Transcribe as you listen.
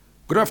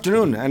Good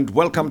afternoon and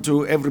welcome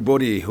to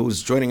everybody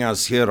who's joining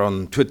us here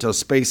on Twitter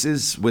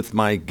Spaces with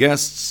my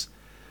guests,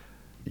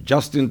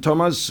 Justin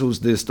Thomas,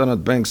 who's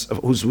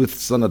with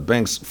Standard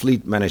Bank's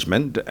Fleet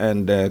Management,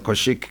 and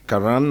Kaushik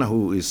Karan,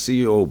 who is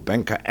CEO of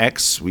Banker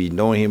X. We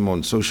know him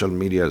on social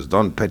media as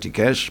Don Petty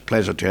Cash.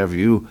 Pleasure to have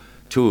you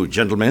two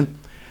gentlemen.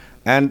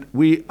 And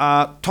we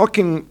are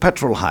talking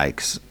petrol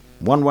hikes.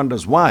 One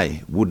wonders,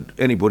 why would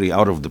anybody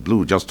out of the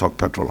blue just talk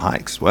petrol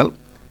hikes? Well,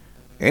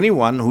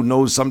 anyone who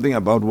knows something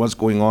about what's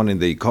going on in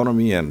the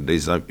economy and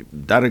is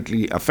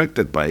directly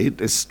affected by it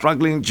is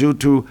struggling due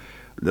to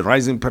the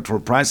rising petrol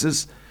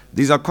prices.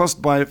 These are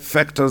caused by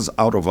factors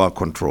out of our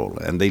control,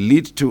 and they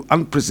lead to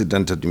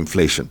unprecedented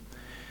inflation.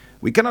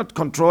 We cannot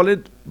control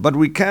it, but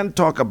we can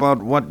talk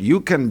about what you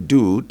can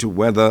do to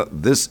weather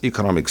this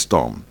economic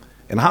storm.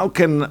 And how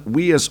can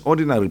we as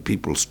ordinary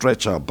people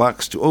stretch our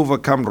backs to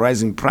overcome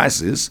rising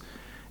prices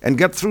and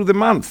get through the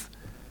month?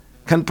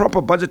 Can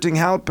proper budgeting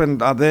help,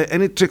 and are there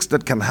any tricks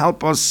that can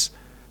help us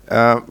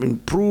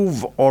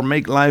improve or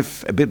make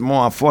life a bit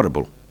more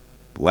affordable?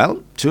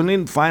 Well, tune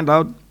in, find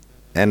out,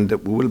 and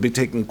we will be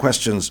taking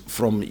questions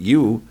from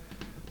you.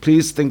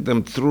 Please think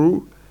them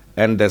through,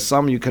 and there's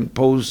some you can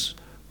pose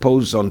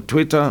on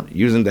Twitter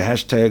using the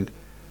hashtag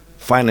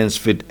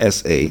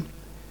FinanceFitSA.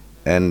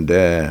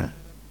 And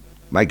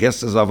my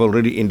guests, as I've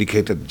already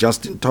indicated,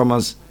 Justin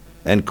Thomas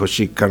and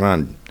Kaushik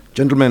Karan.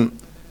 Gentlemen,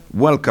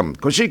 welcome.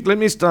 Kaushik, let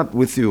me start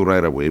with you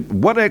right away.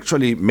 What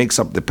actually makes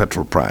up the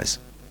petrol price?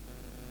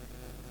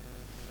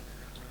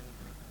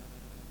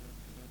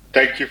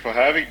 Thank you for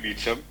having me,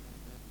 Tim.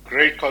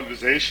 Great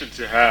conversation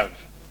to have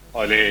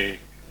on a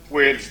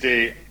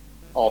Wednesday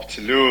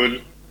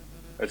afternoon.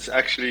 It's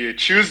actually a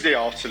Tuesday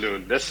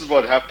afternoon. This is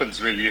what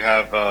happens when you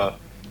have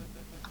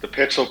the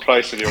petrol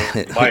price in your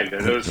mind.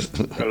 And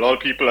a lot of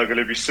people are going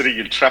to be sitting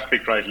in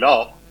traffic right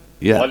now,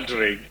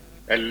 wondering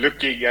and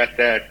looking at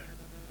that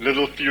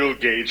little fuel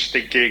gauge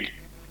thinking,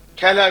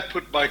 can I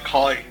put my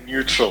car in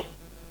neutral?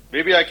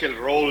 Maybe I can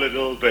roll a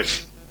little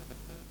bit,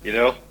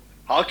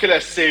 How can I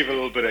save a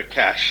little bit of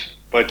cash?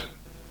 But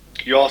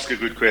you ask a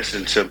good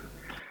question, Tim.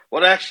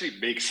 What actually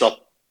makes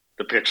up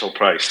the petrol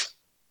price,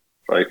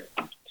 right?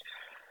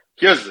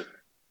 Here's a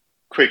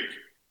quick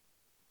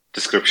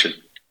description.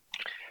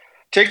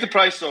 Take the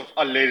price of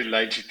unleaded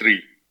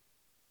 93.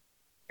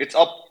 It's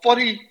up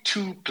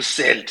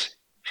 42%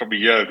 from a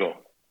year ago.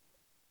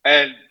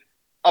 And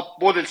up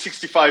more than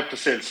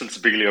 65% since the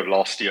beginning of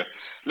last year.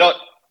 Now,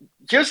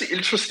 here's the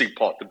interesting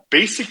part. The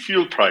basic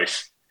fuel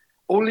price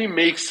only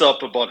makes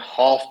up about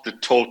half the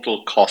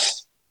total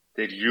cost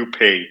that you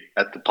pay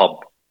at the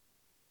pump.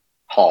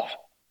 Half.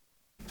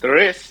 The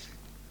rest,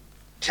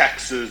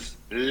 taxes,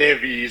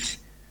 levies,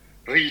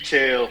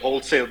 retail,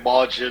 wholesale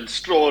margin,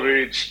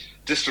 storage,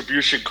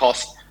 distribution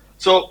costs.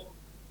 So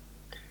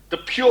the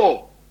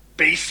pure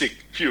basic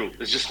fuel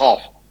is just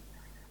half.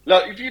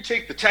 Now, if you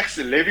take the tax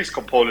and levies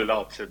component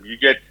out, Tim, you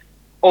get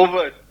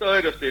over a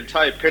third of the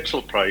entire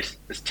petrol price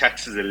is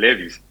taxes and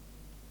levies.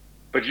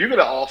 But you're going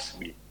to ask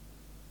me,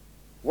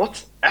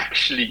 what's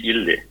actually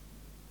in there?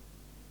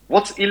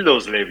 What's in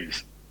those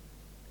levies?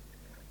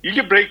 You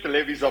can break the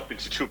levies up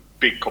into two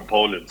big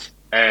components.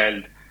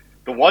 And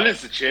the one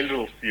is the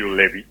general fuel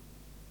levy,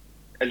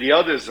 and the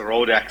other is the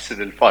road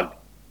accident fund,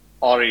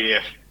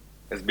 RAF,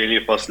 as many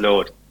of us know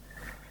it.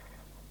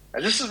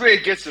 And this is where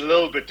it gets a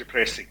little bit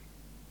depressing.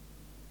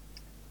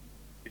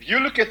 If you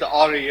look at the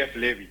RAF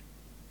levy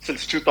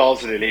since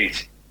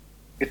 2008,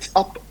 it's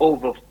up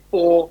over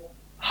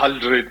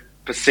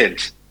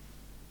 400%.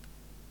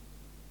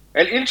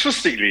 And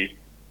interestingly,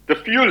 the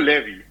fuel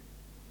levy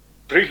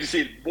brings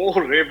in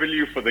more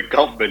revenue for the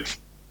government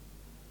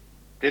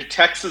than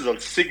taxes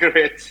on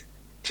cigarettes,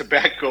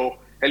 tobacco,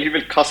 and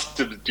even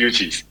customs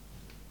duties.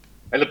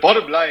 And the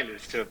bottom line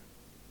is,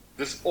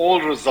 this all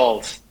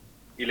results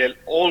in an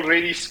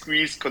already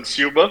squeezed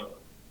consumer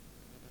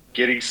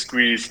getting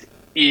squeezed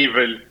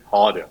even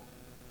harder.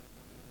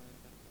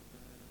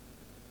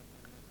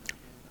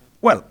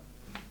 Well,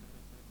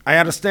 I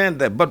understand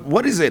that, but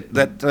what is it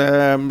that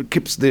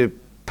keeps the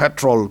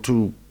petrol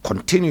to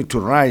continue to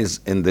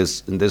rise in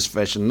this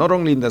fashion, not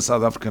only in the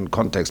South African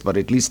context, but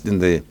at least in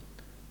the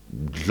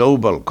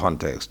global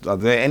context? Are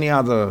there any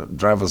other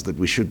drivers that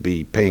we should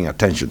be paying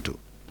attention to?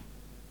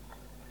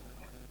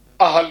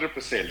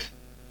 100%.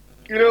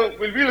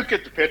 When we look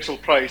at the petrol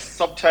price,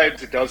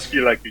 sometimes it does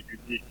feel like a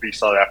uniquely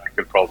South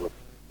African problem.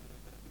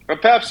 And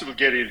perhaps we'll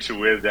get into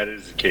whether that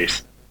is the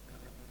case.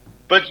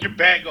 But you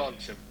bang on,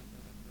 Tim.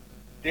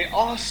 There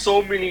are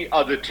so many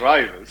other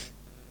drivers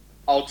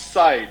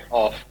outside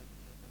of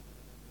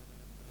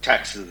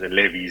taxes and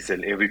levies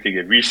and everything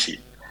that we see.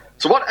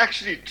 So what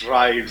actually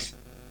drives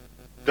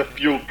the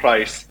fuel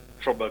price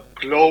from a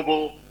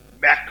global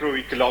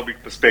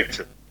macroeconomic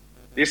perspective?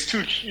 There's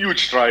two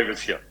huge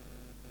drivers here.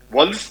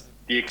 One's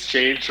the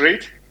exchange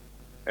rate,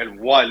 and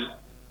one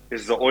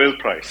is the oil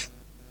price.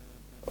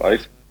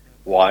 Right?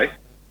 Why?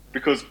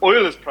 Because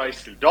oil is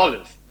priced in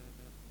dollars,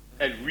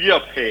 and we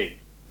are paying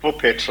for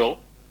petrol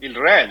in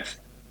rands.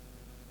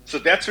 So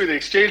that's where the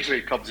exchange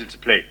rate comes into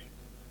play.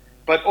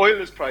 But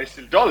oil is priced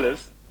in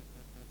dollars,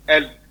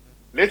 And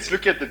let's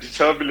look at the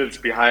determinants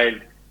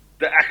behind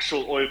the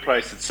actual oil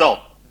price itself.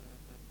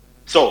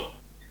 So,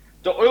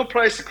 the oil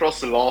price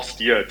across the last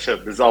year,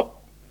 Tim, is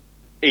up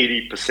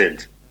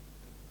 80%.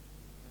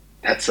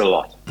 That's a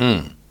lot,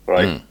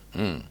 right?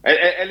 And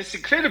it's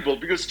incredible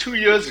because 2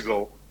 years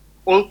ago,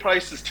 oil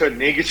prices turned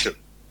negative.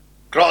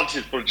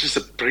 Granted, for just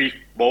a brief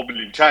moment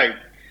in time,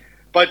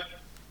 but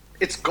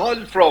it's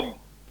gone from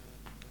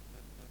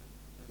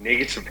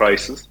negative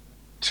prices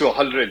to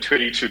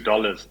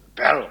 $122 a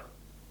barrel.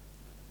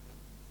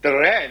 The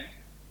rand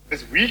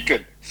has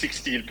weakened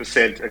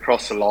 16%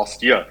 across the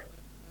last year.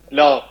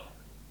 Now,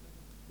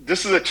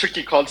 this is a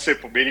tricky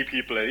concept for many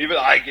people, and even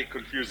I get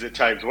confused at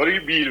times. What do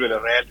you mean when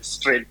a rand is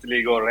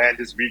strengthening or a rand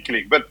is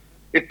weakening? But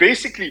it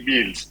basically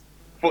means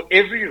for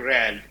every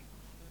rand,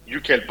 you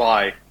can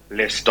buy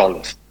less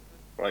dollars,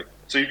 right?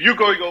 So if you're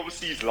going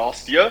overseas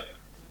last year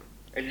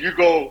and you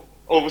go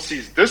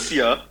overseas this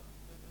year,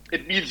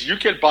 it means you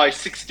can buy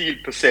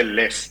 16%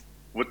 less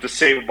with the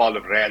same amount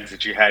of rands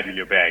that you had in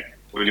your bag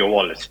or in your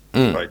wallet,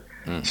 right?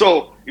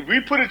 So if we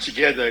put it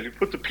together and we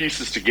put the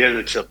pieces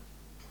together, to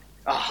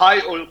a high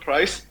oil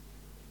price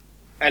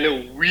and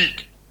a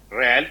weak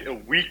rand, a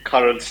weak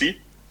currency,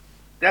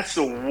 that's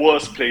the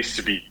worst place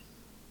to be.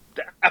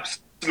 The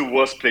absolute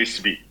worst place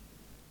to be.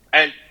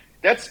 And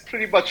that's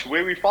pretty much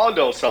where we found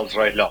ourselves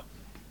right now.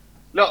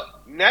 Now,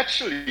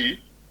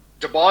 naturally,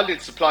 demand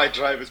and supply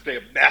drivers play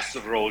a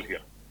massive role here,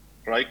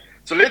 right?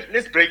 So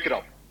let's break it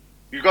up.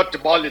 You've got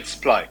demand and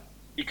supply,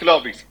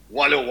 economics,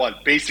 101,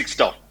 basic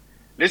stuff.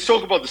 Let's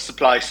talk about the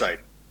supply side.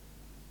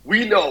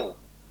 We know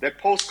that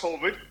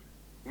post-COVID,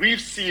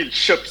 we've seen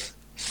ships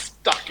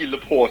stuck in the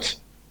port,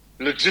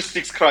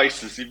 logistics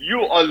crisis. If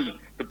you're on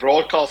the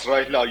broadcast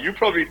right now, you're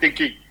probably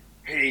thinking,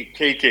 hey,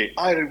 KK,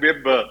 I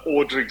remember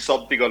ordering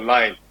something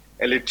online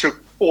and it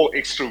took 4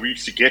 extra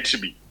weeks to get to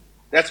me.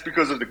 That's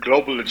because of the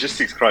global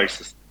logistics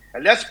crisis.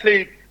 And that's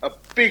played a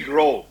big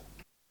role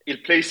in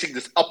placing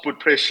this upward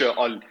pressure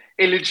on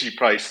energy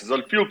prices,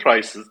 on fuel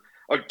prices,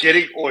 on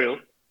getting oil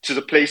to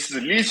the places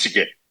it needs to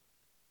get.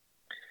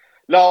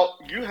 Now,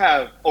 you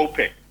have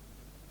OPEC,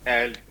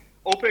 and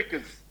OPEC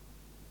is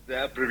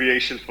the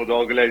abbreviation for the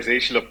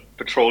Organization of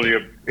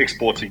Petroleum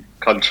Exporting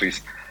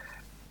Countries.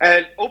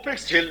 And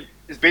OPEC's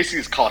is basically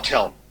this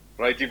cartel,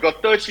 right? You've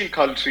got 13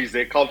 countries,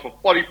 they account for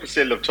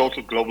 40% of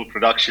total global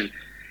production,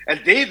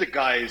 and they're the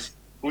guys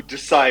who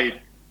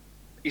decide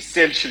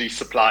essentially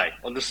supply,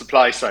 on the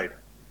supply side.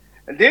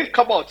 And they've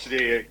come out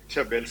today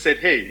and said,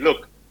 hey,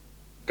 look,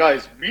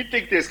 guys, we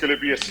think there's going to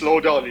be a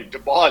slowdown in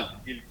demand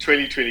in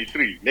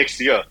 2023, next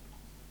year,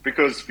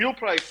 because fuel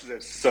prices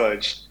have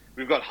surged.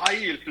 We've got high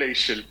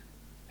inflation.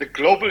 The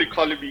global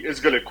economy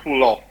is going to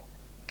cool off.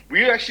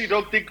 We actually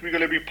don't think we're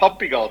going to be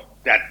pumping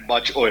out that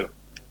much oil.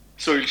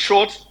 So in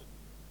short,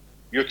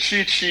 your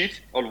cheat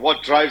sheet on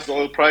what drives the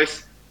oil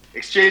price,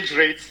 exchange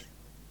rates,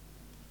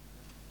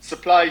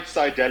 supply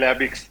side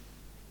dynamics,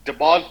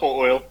 demand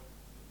for oil,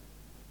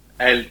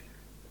 and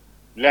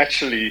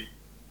naturally,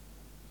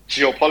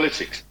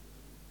 geopolitics.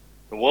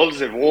 The world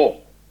is at war.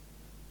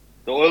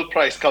 The oil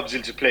price comes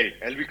into play.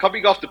 And we're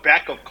coming off the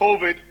back of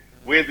COVID,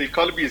 where the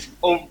economy is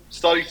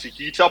starting to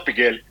heat up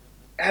again,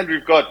 and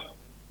we've got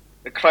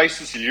a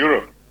crisis in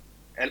Europe.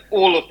 And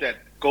all of that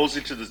goes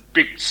into this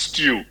big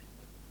stew,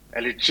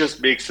 and it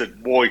just makes it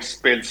more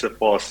expensive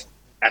for us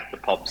at the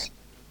pumps.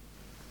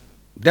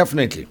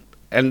 Definitely.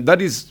 And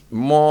that is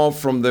more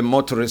from the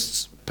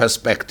motorist's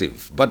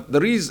perspective. But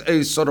there is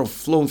a sort of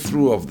flow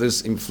through of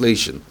this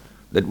inflation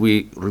that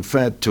we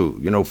referred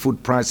to,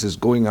 food prices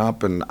going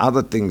up and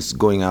other things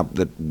going up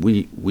that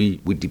we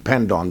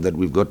depend on, that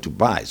we've got to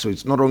buy. So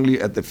it's not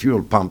only at the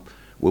fuel pump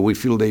where we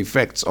feel the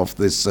effects of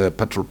this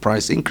petrol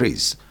price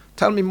increase.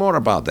 Tell me more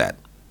about that.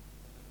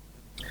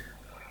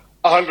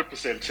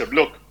 100%, Tim.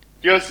 Look,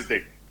 here's the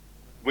thing.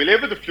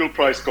 Whenever the fuel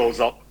price goes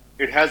up,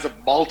 it has a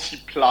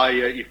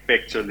multiplier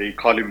effect on the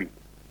economy.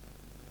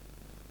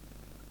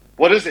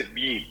 What does it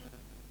mean?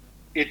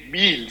 It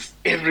means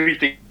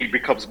everything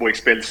becomes more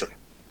expensive.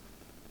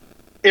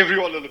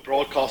 Everyone on the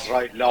broadcast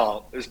right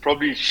now is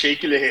probably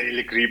shaking their head in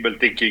agreement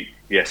thinking,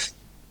 yes,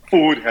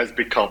 food has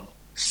become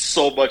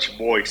so much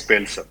more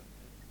expensive.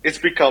 It's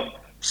become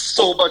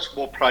so much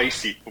more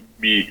pricey for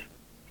me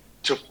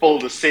to fill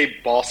the same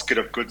basket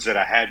of goods that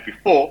I had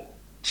before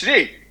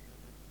today.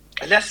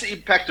 And that's the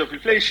impact of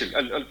inflation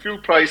and fuel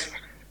price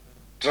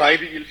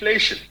driving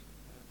inflation.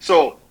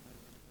 So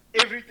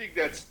everything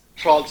that's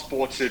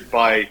transported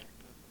by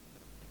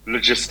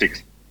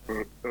logistics,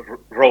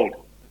 road,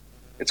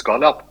 it's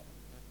gone up.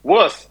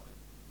 Worse,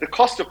 the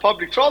cost of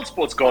public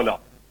transport's gone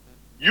up.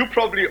 You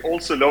probably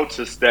also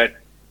noticed that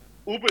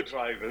Uber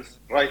drivers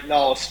right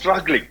now are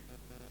struggling.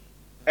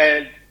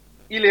 And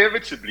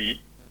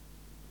inevitably,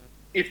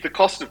 if the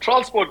cost of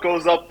transport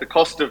goes up, the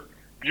cost of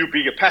you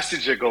being a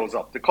passenger goes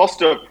up. The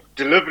cost of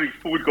delivering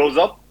food goes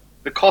up.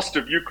 The cost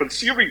of you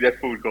consuming that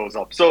food goes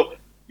up. So,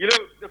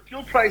 the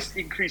fuel price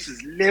increase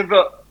is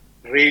never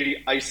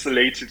really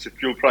isolated to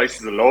fuel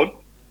prices alone.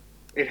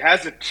 It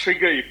has a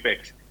trigger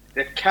effect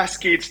that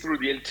cascades through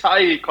the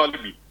entire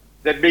economy.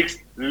 that makes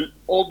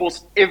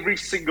almost every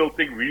single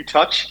thing we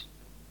touch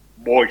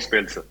more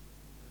expensive.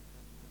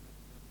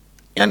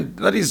 And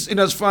that is in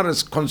as far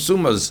as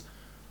consumers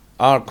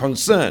are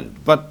concerned.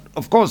 But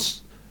of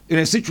course, in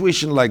a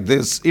situation like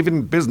this,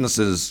 even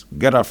businesses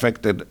get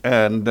affected,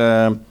 and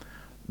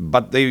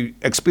but they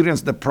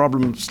experience the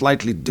problem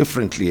slightly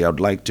differently. I'd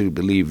like to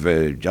believe,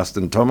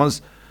 Justin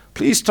Thomas.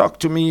 Please talk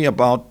to me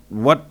about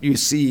what you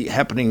see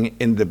happening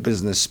in the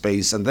business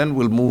space, and then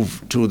we'll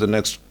move to the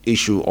next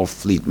issue of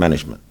fleet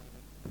management.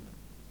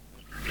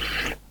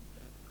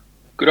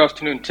 Good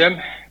afternoon,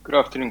 Tim. Good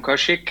afternoon,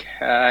 Kaushik.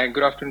 And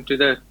good afternoon to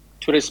the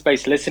Twitter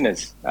Space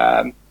listeners.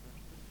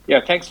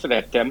 Thanks for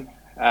that, Tim.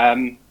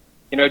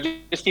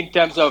 Just in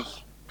terms of,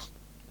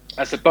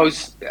 I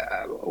suppose,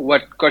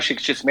 what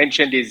Kaushik just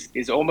mentioned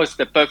is almost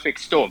the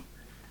perfect storm.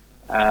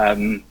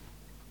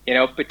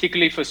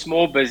 Particularly for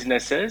small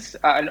businesses,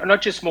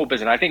 not just small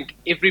business. I think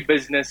every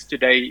business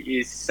today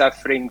is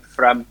suffering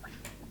from,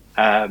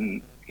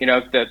 the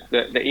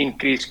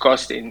increased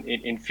cost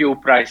in fuel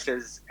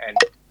prices and,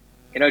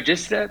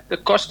 just the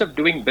cost of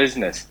doing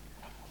business.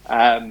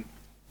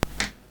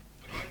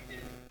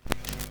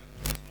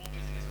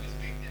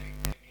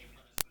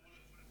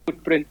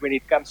 Footprint when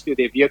it comes to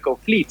their vehicle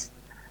fleets,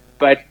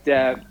 but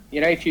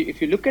if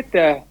you look at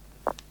the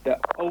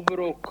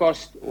overall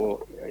cost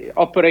or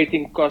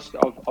operating cost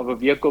of a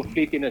vehicle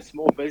fleet in a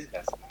small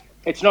business,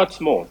 it's not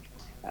small.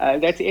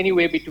 That's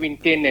anywhere between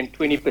 10 and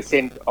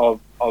 20%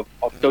 of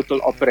total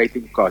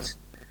operating cost.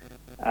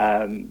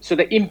 So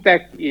the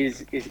impact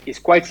is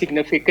quite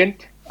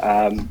significant.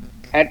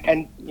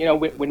 And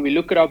when we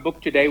look at our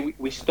book today,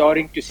 we're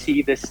starting to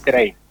see the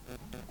strain.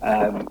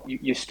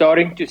 You're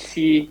starting to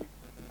see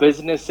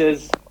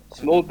businesses,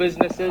 small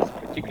businesses,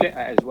 particularly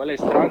as well as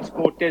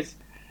transporters,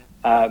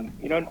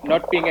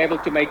 not being able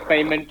to make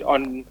payment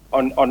on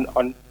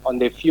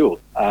their fuel,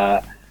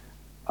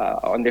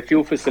 on their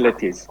fuel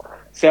facilities.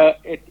 So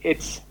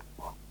it's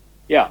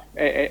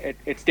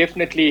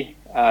definitely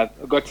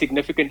got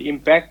significant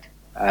impact,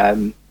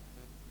 and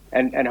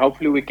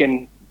hopefully we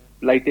can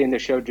later in the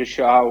show just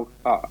show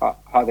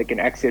how they can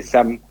access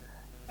some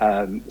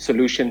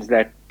solutions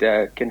that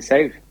can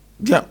save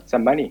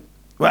some money.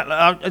 Well,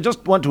 I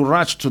just want to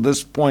rush to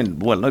this point.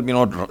 Well, let me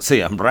not say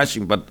I'm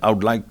rushing, but I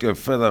would like a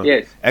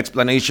further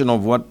explanation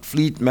of what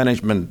fleet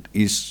management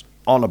is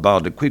all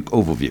about, a quick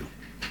overview.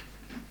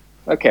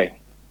 Okay.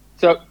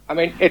 So, I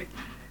mean,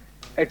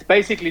 it's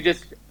basically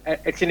just,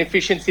 it's an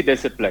efficiency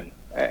discipline,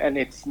 and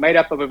it's made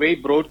up of a very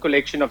broad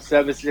collection of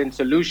services and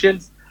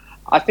solutions.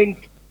 I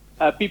think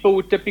people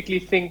would typically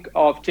think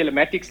of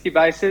telematics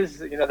devices.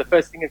 The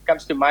first thing that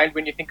comes to mind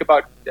when you think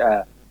about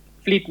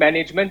fleet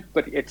management,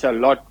 but it's a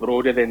lot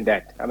broader than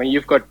that. I mean,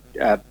 you've got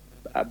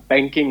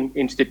banking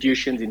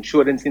institutions,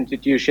 insurance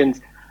institutions,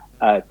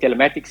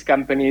 telematics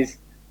companies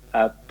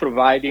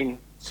providing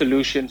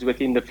solutions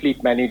within the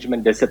fleet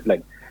management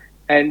discipline.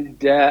 And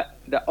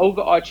the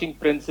overarching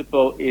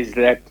principle is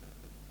that,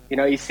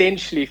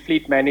 essentially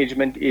fleet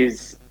management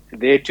is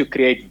there to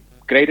create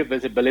greater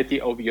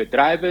visibility over your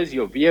drivers,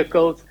 your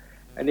vehicles,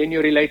 and then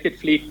your related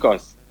fleet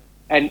costs.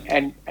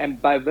 And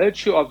by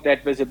virtue of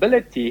that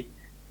visibility,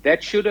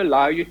 that should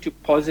allow you to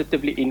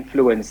positively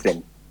influence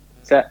them.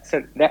 So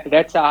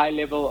that's a high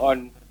level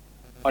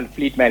on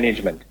fleet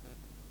management.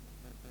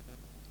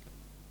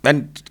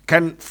 And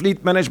can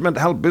fleet management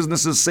help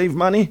businesses save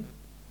money?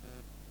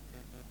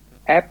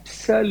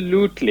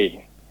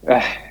 Absolutely.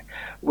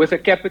 With a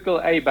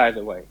capital A, by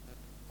the way.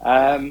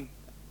 And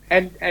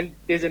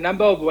there's a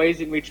number of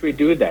ways in which we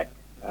do that.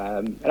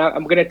 And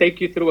I'm going to take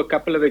you through a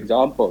couple of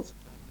examples.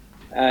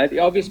 The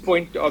obvious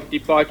point of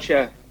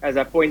departure, as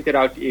I pointed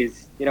out,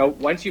 is,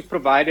 once you've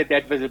provided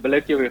that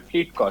visibility of your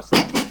fleet costs,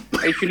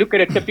 if you look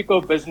at a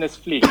typical business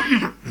fleet,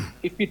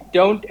 if you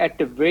don't at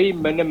the very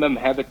minimum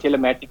have a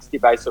telematics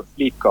device or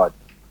fleet card,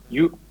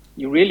 you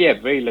really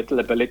have very little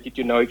ability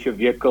to know if your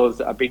vehicles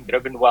are being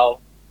driven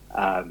well,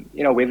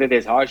 whether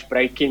there's harsh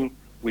braking,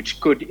 which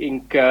could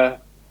incur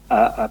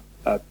a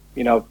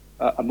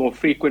more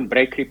frequent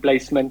brake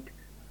replacement,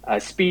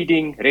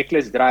 speeding,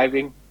 reckless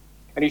driving.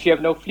 And if you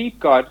have no fleet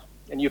card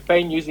and you're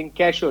paying using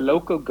cash or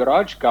local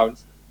garage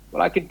counts,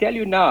 well, I can tell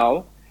you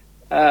now,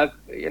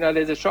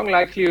 there's a strong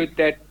likelihood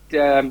that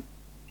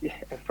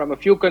from a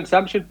fuel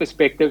consumption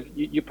perspective,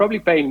 you're probably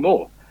paying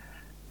more.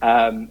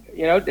 And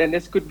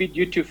this could be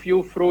due to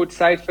fuel fraud,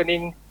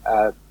 siphoning.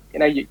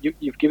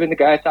 You've given the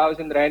guy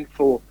 1,000 rand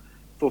for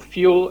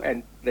fuel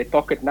and they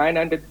pocket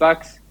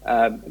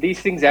 $900.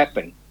 These things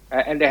happen,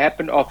 and they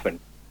happen often.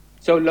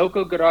 So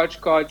local garage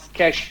cards,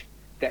 cash,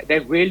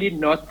 they're really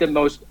not the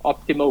most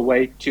optimal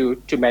way to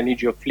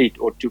manage your fleet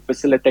or to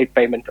facilitate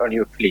payment on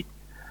your fleet.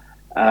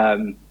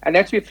 And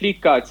that's where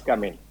fleet cards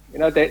come in.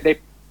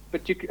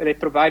 They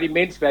provide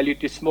immense value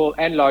to small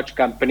and large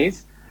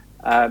companies.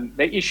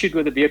 They're issued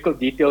with the vehicle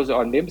details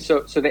on them,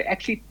 so they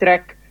actually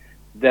track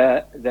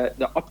the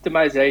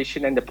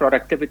optimization and the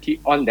productivity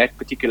on that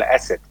particular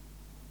asset.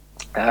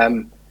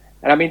 And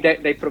I mean,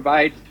 they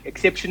provide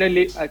exception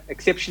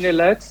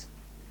alerts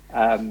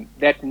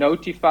that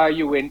notify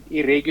you when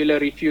irregular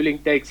refueling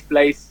takes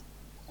place,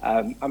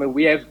 I mean,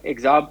 we have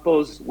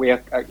examples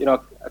where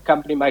a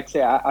company might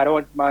say, I don't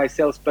want my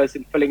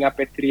salesperson filling up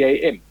at 3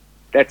 a.m.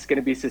 That's going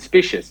to be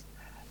suspicious.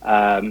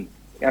 And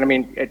I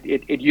mean,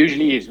 it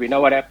usually is. We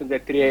know what happens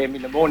at 3 a.m.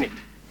 in the morning.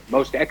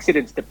 Most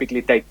accidents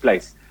typically take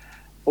place.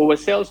 Or a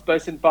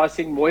salesperson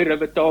passing Mooi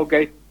River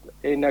Tollgate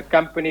in a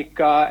company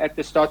car at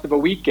the start of a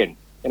weekend.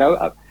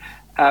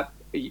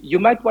 You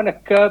might want to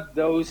curb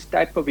those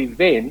type of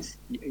events.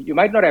 You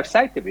might not have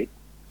sight of it,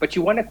 but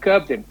you want to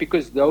curb them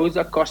because those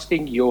are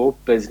costing your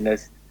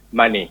business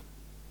money.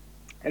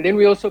 And then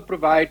we also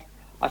provide,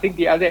 I think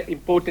the other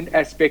important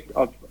aspect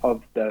of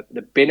the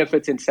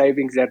benefits and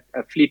savings that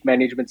a fleet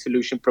management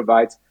solution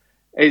provides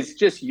is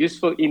just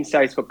useful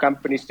insights for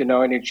companies to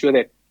know and ensure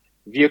that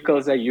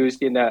vehicles are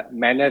used in a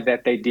manner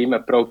that they deem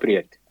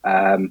appropriate.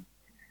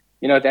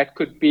 That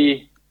could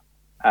be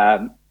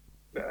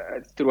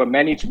through a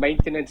managed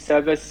maintenance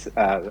service.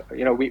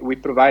 We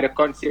provide a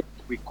concept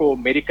we call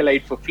medical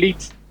aid for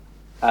fleets.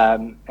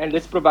 And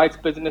this provides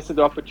businesses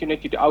the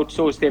opportunity to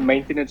outsource their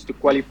maintenance to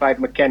qualified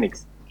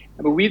mechanics.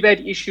 I mean, we've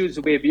had issues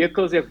where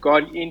vehicles have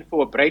gone in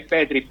for a brake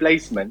pad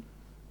replacement,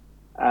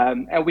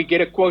 and we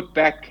get a quote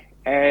back,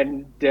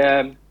 and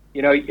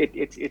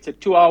it's a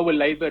 2-hour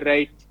labor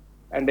rate,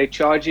 and they're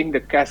charging the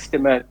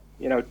customer,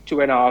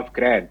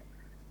 $2,500.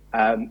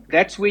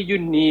 That's where you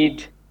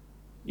need,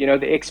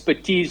 the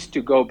expertise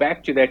to go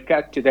back to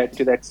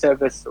that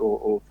service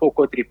or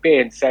forecourt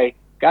repair and say,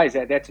 guys,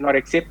 that's not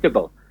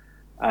acceptable.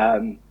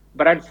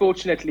 But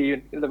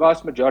unfortunately, the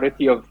vast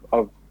majority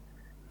of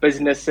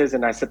businesses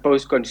and I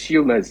suppose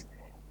consumers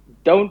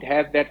don't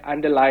have that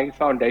underlying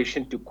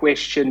foundation to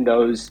question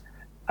those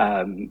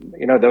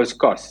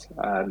costs.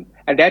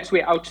 And that's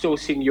where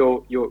outsourcing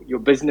your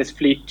business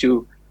fleet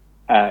to,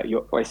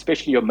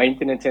 especially your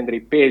maintenance and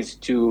repairs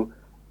to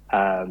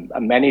a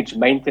managed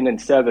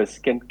maintenance service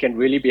can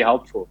really be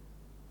helpful.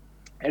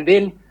 And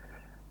then,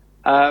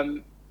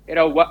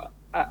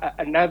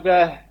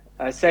 another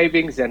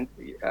savings and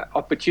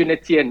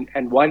opportunity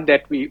and one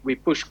that we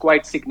push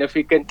quite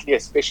significantly,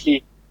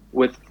 especially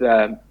with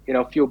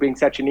fuel being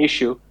such an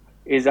issue,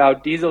 is our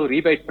diesel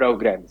rebate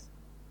programs.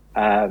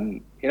 So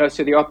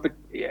getting up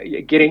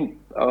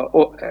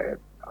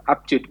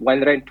to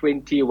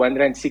R1.20,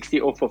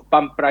 R1.60 off of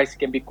pump price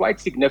can be quite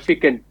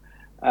significant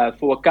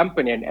for a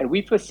company, and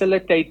we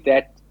facilitate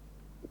that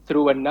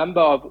through a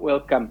number of oil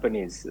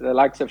companies, the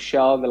likes of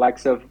Shell, the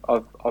likes of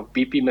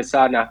BP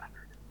Masana,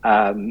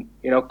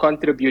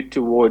 contribute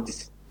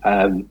towards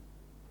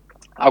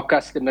our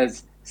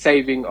customers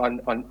saving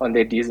on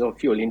their diesel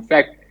fuel. In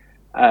fact,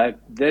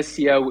 this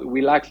year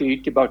we likely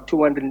hit about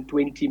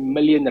 220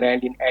 million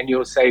rand in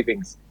annual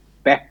savings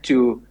back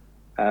to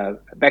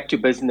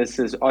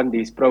businesses on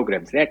these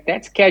programs.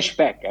 That's cash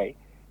back, eh?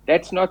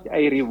 That's not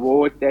a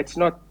reward. That's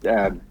not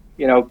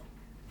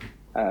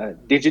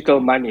digital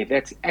money.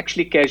 That's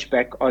actually cash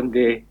back on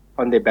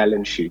their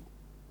balance sheet.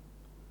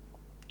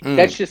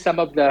 That's just some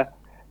of the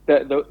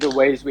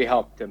ways we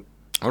help them.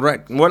 All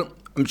right. Well,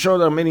 I'm sure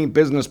there are many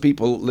business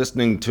people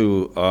listening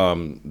to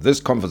this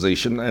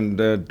conversation and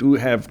do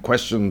have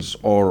questions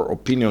or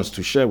opinions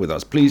to share with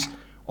us. Please,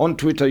 on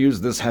Twitter,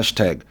 use this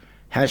hashtag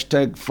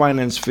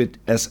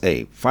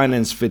FinanceFitSA,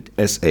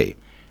 FinanceFitSA.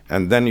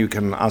 And then you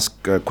can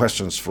ask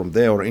questions from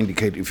there or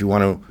indicate if you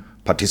want to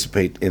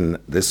participate in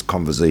this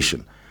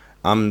conversation.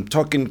 I'm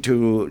talking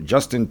to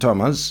Justin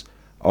Thomas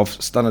of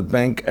Standard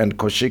Bank and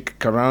Kaushik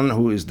Karan,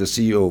 who is the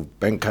CEO of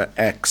Banker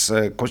X.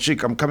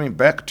 Kaushik, I'm coming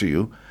back to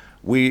you.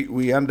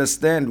 We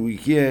understand, we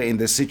hear in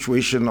the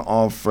situation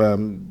of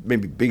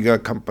maybe bigger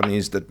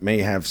companies that may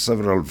have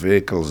several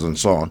vehicles and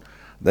so on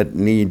that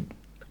need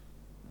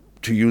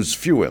to use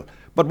fuel.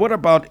 But what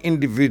about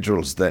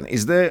individuals then?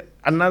 Is there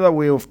another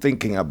way of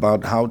thinking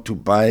about how to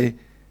buy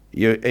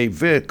a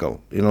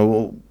vehicle?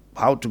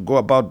 How to go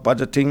about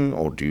budgeting,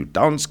 or do you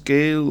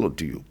downscale, or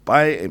do you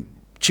buy a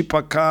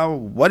cheaper car?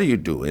 What do you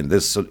do in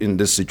this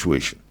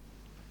situation?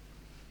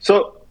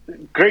 So,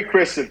 great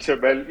question,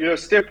 Tim. And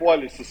step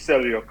one is to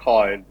sell your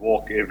car and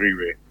walk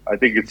everywhere. I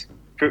think it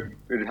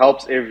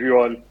helps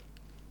everyone,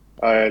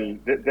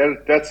 and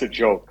that's a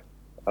joke.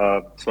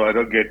 So I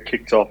don't get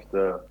kicked off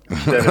the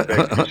Standard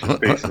Bank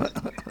basis.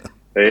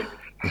 Hey.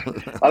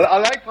 I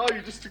like how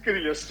you just took it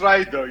in your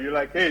stride, though. You're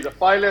like, hey, the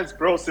finance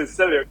bro says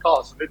sell your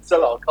cars, so let's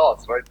sell our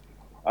cars, right?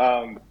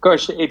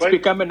 Gosh, it's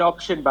become an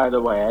option, by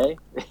the way.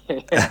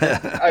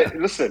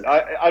 Listen,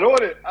 I don't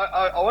want to.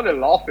 I want to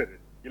laugh at it.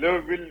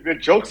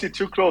 When jokes are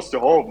too close to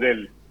home,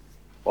 then,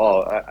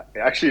 well,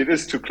 actually, it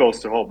is too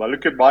close to home. I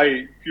look at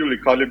my fuel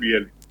economy,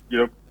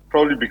 and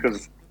probably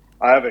because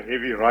I have a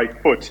heavy right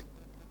foot,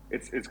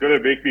 it's going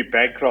to make me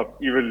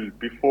bankrupt even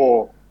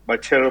before my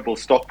terrible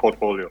stock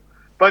portfolio.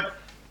 But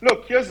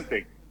look, here's the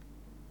thing,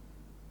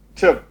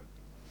 Tim.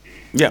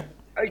 Yeah.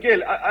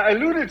 Again, I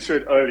alluded to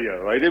it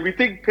earlier, right? And we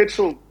think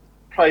petrol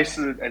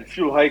prices and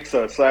fuel hikes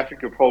are a South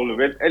African problem.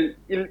 And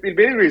in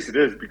many ways it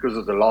is, because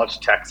of the large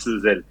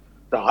taxes and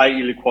the high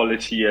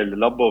inequality and the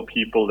number of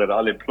people that are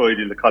unemployed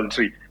in the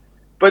country.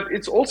 But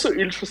it's also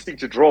interesting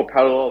to draw a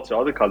parallel to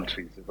other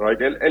countries,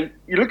 right? And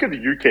you look at the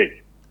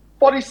UK.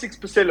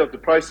 46% of the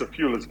price of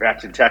fuel is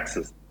VAT and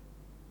taxes.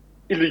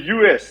 In the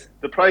US,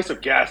 the price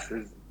of gas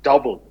has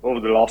doubled over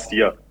the last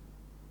year.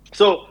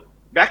 So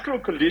macro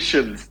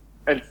conditions,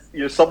 and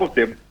some of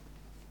them,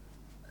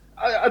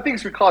 are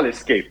things we can't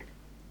escape.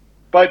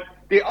 But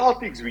there are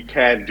things we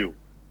can do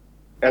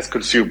as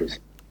consumers,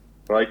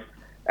 right?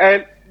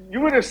 And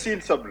you would have seen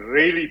some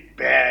really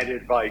bad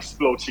advice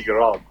floating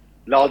around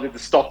now that the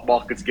stock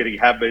market's getting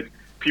hammered,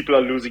 people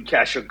are losing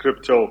cash on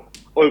crypto,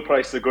 oil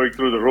prices are going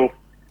through the roof,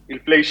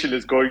 inflation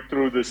is going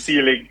through the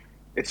ceiling,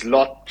 it's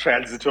not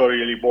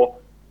transitory anymore.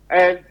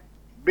 And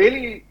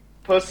many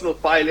personal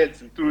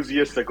finance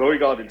enthusiasts are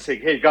going out and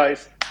saying, hey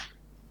guys,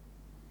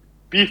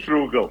 be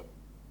frugal,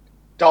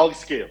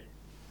 downscale,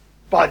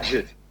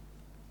 budget,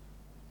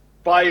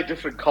 buy a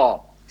different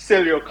car,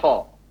 sell your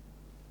car,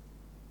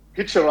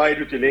 hitch a ride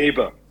with your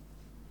neighbor,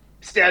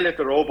 stand at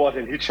the robot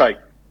and hitchhike.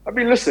 I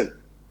mean, listen,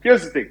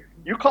 here's the thing.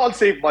 You can't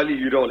save money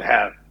you don't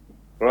have,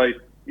 right?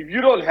 If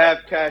you don't have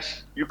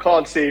cash, you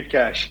can't save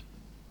cash.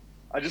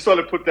 I just want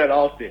to put that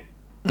out there.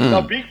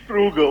 Now, being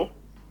frugal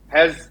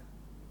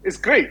is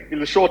great in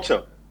the short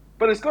term,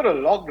 but it's got a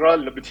long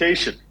run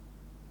limitation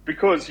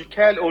because you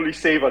can only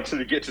save until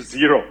you get to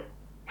zero,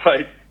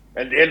 right?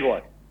 And then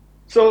what?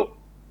 So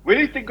when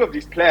you think of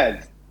these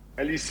plans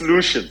and these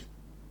solutions,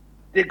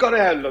 they've got to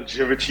have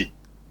longevity,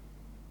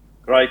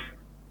 right?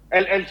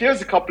 And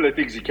here's a couple of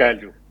things you can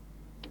do.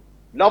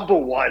 Number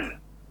one,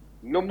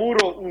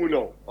 numero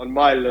uno on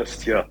my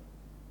list here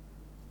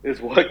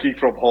is working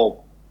from home.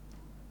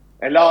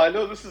 And now I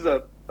know this is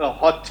a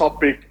hot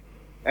topic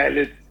and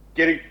it's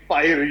getting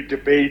fiery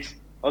debate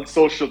on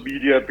social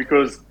media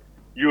because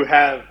you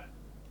have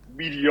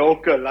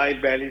mediocre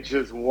line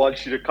managers who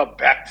want you to come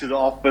back to the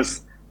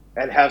office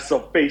and have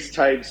some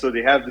FaceTime so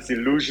they have this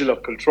illusion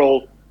of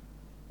control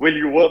when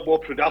you work more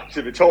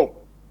productive at home.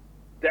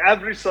 The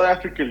average South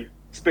African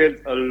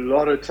spends a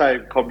lot of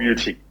time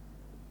commuting.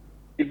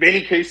 In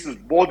many cases,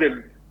 more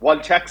than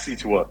one taxi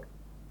to work.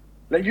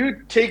 Now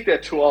you take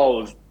that 2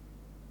 hours,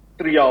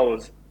 3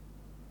 hours,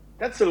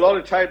 that's a lot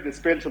of time they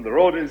spent on the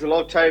road. There's a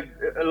lot of time,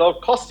 a lot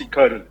of cost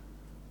incurred.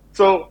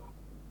 So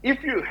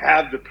if you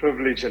have the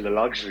privilege and the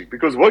luxury,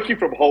 because working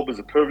from home is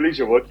a privilege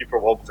and working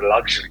from home is a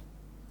luxury.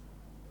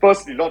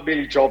 Firstly, not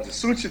many jobs are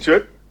suited to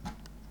it.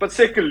 But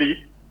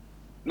secondly,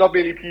 not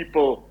many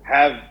people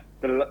have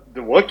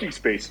the working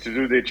space to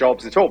do their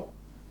jobs at home.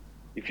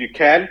 If you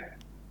can,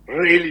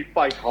 really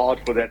fight hard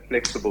for that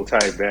flexible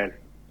time, man.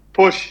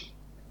 Push.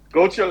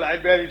 Go to your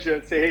line manager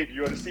and say, hey, do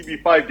you want to see me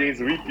 5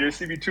 days a week? Do you want to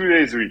see me 2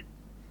 days a week?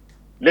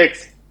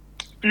 Next,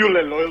 fuel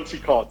and loyalty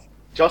cards.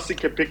 Justin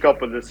can pick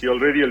up on this. He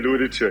already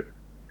alluded to it.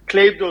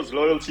 Claim those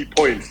loyalty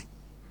points.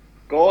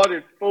 Go out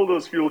and fill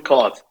those fuel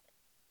cards.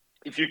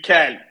 If you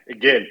can,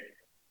 again,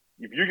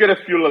 if you get a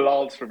fuel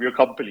allowance from your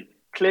company,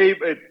 claim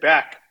it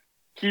back.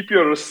 Keep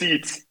your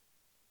receipts.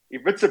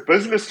 If it's a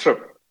business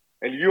trip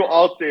and you're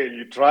out there and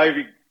you're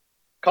driving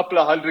a couple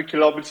of 100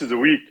 kilometers a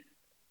week,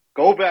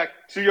 go back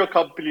to your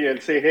company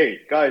and say, hey,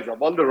 guys,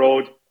 I'm on the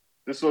road.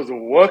 This was a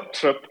work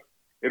trip.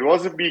 It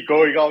wasn't me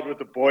going out with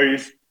the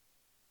boys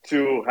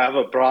to have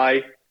a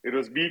braai. It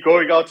was me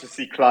going out to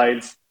see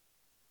clients.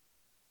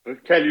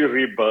 Can you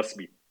reimburse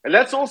me? And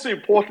that's also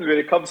important when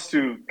it comes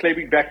to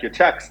claiming back your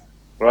tax,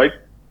 right?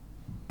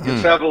 Your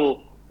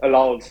travel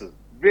allowances.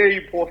 Very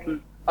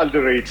important,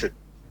 underrated.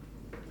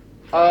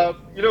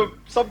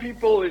 Some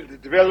people in the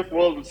developed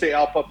world would say,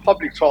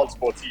 public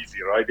transport's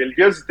easy, right? And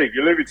here's the thing,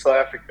 you live in South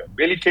Africa. In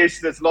many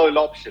cases, that's not an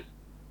option.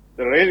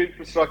 The rail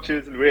infrastructure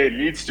isn't where it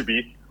needs to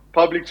be.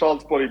 Public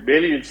transport in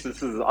many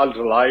instances is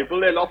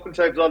unreliable and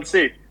oftentimes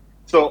unsafe.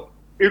 So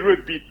it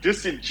would be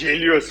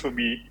disingenuous for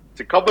me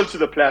to come onto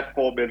the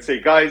platform and say,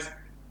 guys,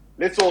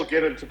 let's all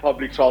get into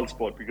public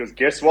transport, because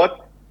guess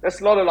what?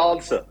 That's not an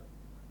answer.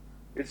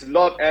 It's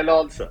not an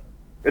answer.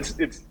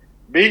 It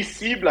may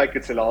seem like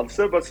it's an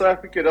answer, but South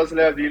Africa doesn't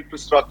have the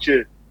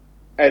infrastructure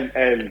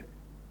and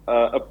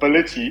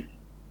ability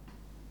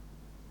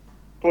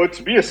for it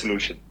to be a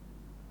solution.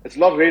 It's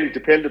not really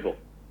dependable.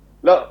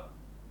 Now,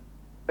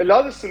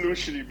 another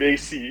solution you may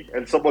see,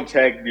 and someone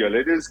tagged me on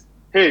it, is,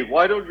 hey,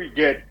 why don't we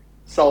get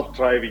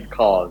self-driving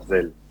cars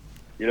then?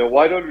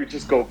 Why don't we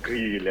just go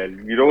green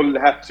and you don't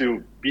have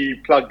to be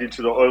plugged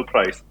into the oil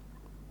price?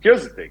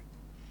 Here's the thing.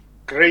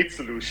 Great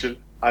solution.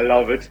 I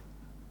love it.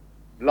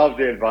 Love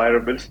the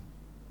environment.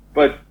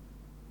 But,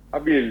 I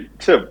mean,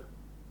 Tim,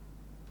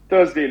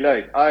 Thursday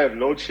night, I have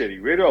load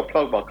shedding. Where do I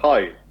plug my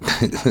car in?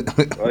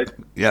 Right?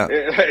 Yeah.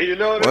 You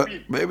know what I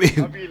mean? Maybe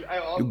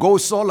you go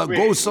solar.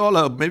 Go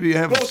solar. Maybe you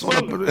have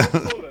solar. Go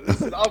solar.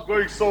 Listen, I'm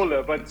going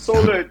solar, but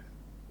solar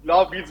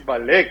now means my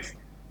legs.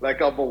 Like,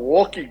 I'm a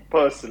walking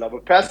person. I'm a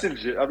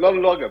passenger. I'm no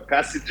longer a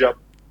passenger.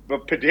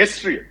 I'm a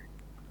pedestrian,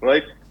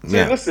 right? So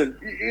listen,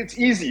 it's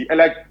easy,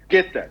 and I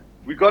get that.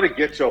 We got to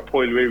get to a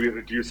point where we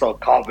reduce our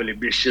carbon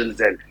emissions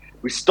and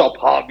we stop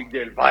harming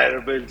the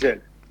environment,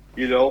 and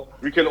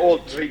we can all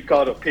drink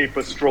out of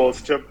paper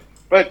straws, Tim.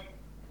 But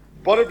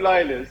bottom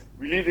line is,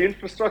 we need the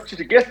infrastructure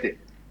to get there.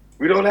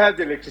 We don't have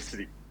the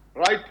electricity.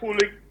 Ride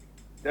pooling,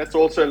 that's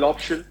also an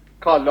option.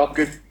 Can't knock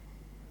it.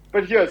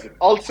 But here's it.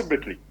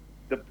 Ultimately,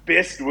 the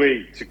best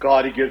way to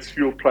guard against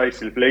fuel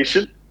price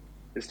inflation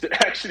is to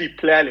actually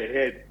plan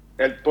ahead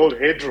and build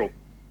headroom.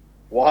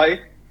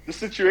 Why? The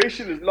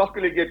situation is not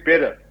going to get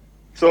better.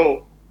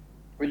 So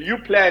when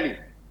you're planning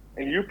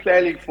and you're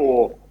planning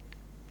for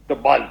the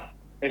month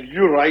and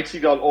you're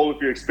writing down all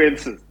of your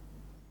expenses,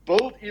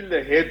 build in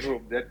the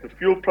headroom that the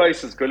fuel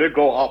price is going to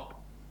go up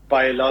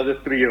by another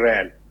 3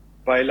 Rand,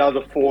 by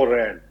another 4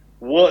 Rand,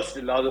 worse,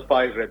 another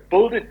 5 Rand.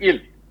 Build it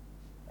in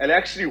and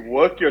actually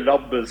work your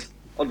numbers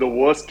on the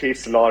worst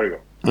case scenario.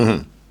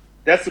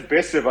 That's the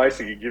best advice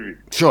I can give you.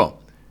 Sure.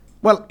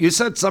 Well, you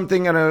said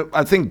something, and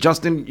I think,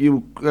 Justin,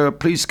 you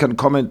please can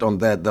comment on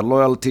that. The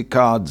loyalty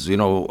cards, if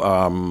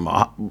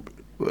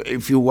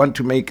you want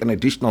to make an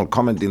additional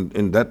comment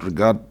in that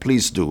regard,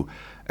 please do.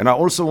 And I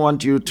also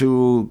want you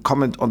to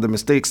comment on the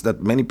mistakes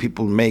that many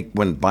people make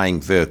when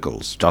buying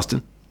vehicles.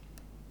 Justin?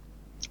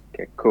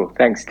 Okay, cool.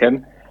 Thanks,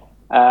 Tim.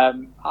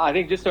 I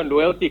think just on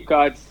loyalty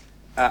cards,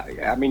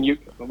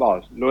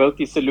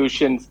 loyalty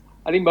solutions,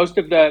 I think most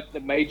of the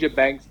major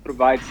banks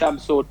provide some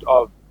sort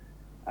of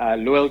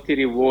loyalty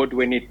reward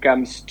when it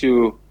comes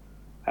to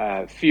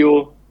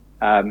fuel.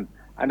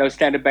 I know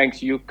Standard Bank's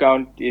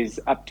UCount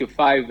is up to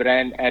 5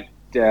 Rand at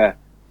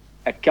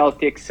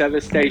Caltex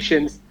service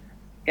stations.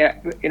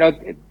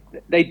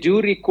 They do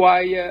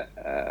require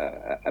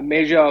a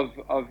measure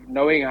of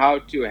knowing how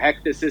to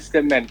hack the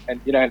system and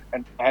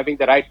having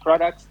the right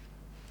products.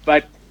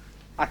 But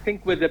I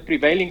think with the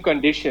prevailing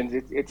conditions,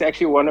 it's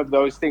actually one of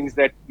those things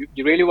that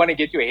you really want to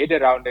get your head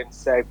around and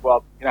say,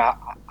 well,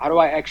 how do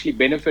I actually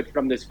benefit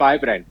from this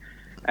 5 Rand?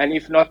 And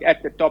if not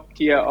at the top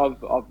tier of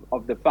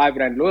the 5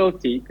 Rand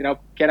loyalty,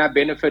 can I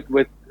benefit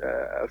with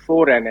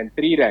 4 Rand and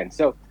 3 Rand?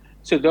 So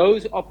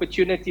those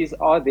opportunities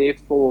are there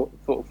for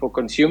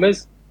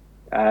consumers.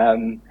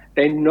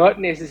 They're not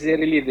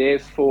necessarily there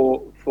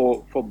for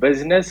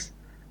business.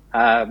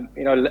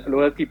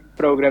 Loyalty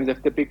programs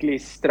have typically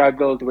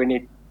struggled when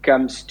it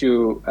comes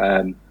to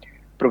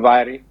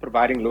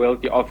providing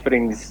loyalty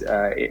offerings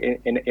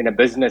in a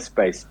business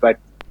space. But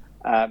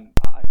I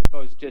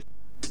suppose just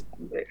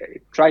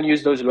try and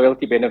use those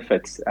loyalty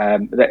benefits.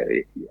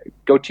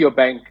 Go to your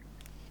bank,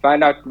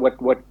 find out what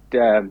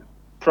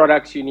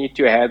products you need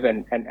to have,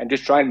 and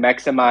just try and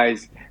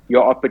maximize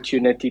your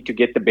opportunity to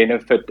get the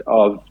benefit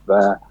of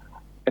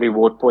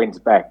reward points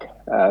back.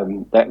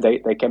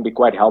 They can be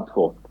quite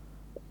helpful.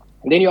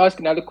 And then you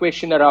ask another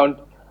question around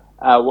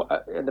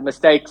the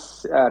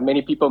mistakes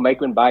many people make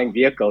when buying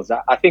vehicles.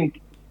 I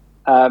think,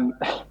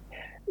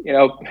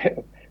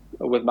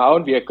 with my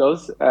own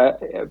vehicles,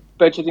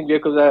 purchasing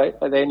vehicles are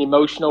an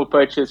emotional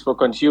purchase for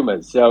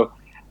consumers. So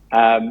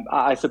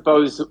I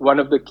suppose one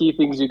of the key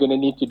things you're going to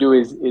need to do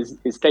is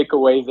take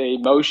away the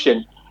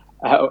emotion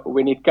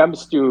when it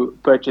comes to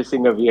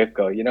purchasing a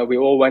vehicle. We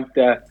all want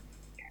the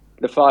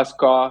fast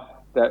car,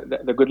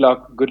 the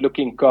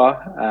good-looking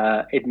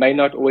car. It may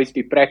not always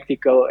be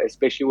practical,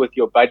 especially with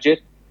your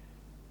budget.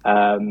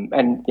 I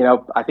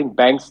think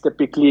banks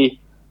typically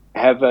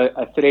have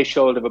a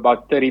threshold of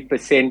about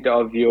 30%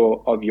 of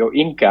your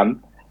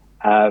income.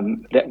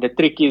 The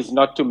trick is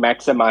not to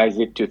maximize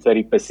it to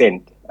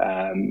 30%.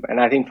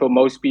 And I think for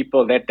most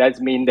people, that does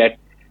mean that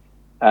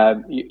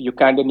you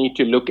kind of need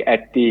to look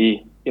at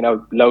the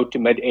low to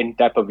mid-end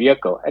type of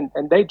vehicle.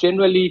 And they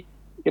generally,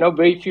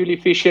 very fuel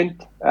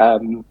efficient.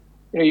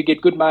 You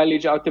get good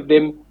mileage out of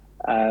them.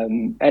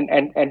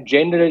 And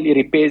generally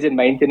repairs and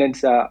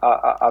maintenance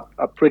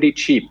are pretty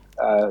cheap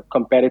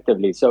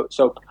comparatively. So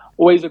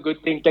always a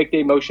good thing. Take the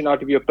emotion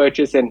out of your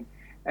purchase and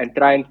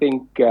try and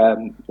think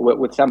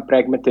with some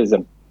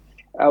pragmatism.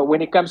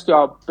 When it comes to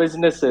our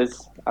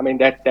businesses,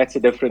 that's a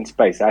different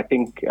space. I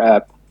think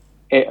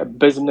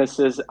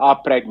businesses are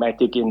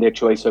pragmatic in their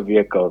choice of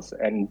vehicles,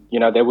 and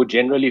they would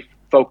generally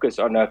focus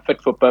on a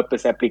fit for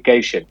purpose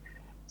application.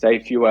 So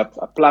if you are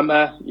a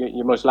plumber,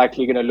 you're most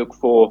likely going to look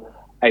for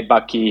a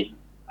bakkie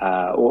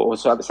or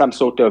some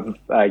sort of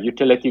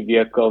utility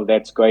vehicle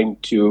that's going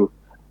to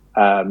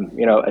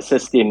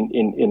assist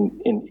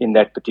in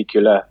that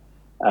particular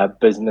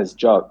business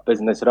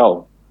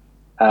role.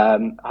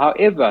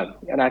 However,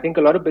 and I think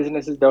a lot of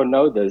businesses don't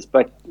know this,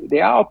 but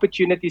there are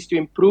opportunities to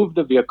improve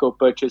the vehicle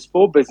purchase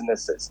for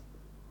businesses.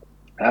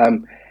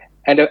 And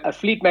a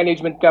fleet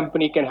management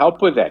company can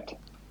help with that.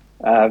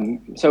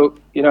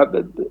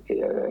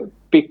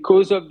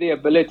 Because of the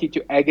ability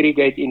to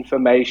aggregate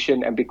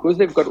information and because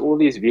they've got all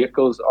these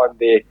vehicles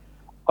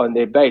on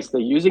their base,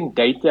 they're using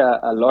data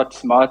a lot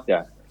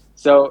smarter.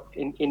 So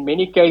in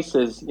many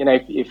cases,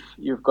 if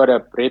you've got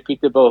a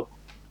reputable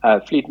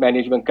fleet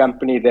management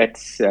company that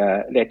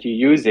you're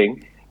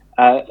using,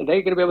 they're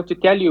going to be able to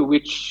tell you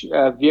which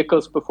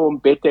vehicles perform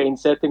better in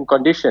certain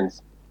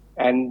conditions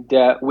and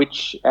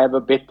which have a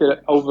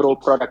better overall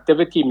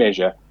productivity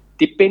measure,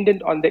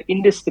 dependent on the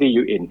industry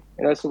you're in.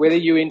 So whether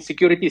you're in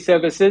security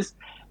services,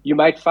 you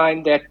might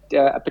find that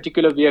a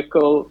particular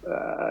vehicle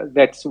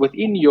that's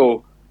within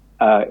your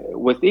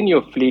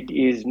fleet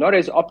is not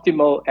as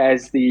optimal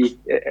as the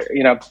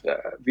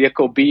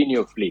vehicle B in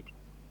your fleet.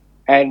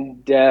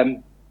 And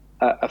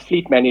a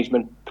fleet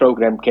management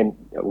program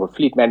or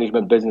fleet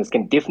management business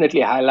can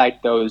definitely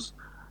highlight those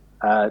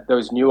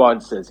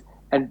nuances,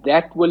 and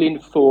that will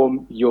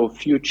inform your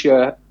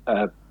future,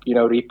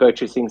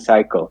 repurchasing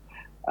cycle.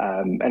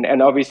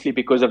 And obviously,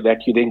 because of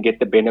that, you then get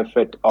the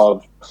benefit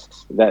of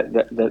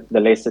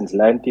the lessons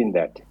learned in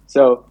that.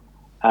 So,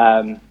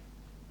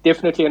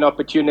 definitely an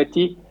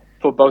opportunity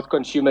for both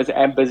consumers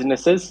and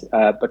businesses.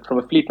 But from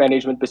a fleet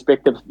management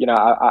perspective,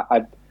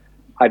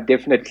 I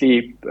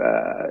definitely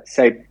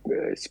say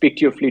speak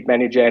to your fleet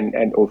manager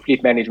and or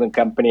fleet management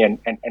company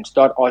and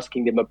start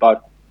asking them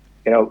about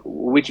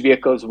which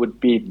vehicles would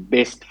be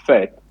best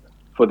fit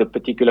for the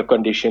particular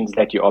conditions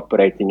that you're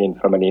operating in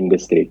from an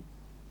industry.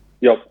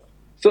 Yep.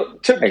 So,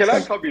 Tim, can I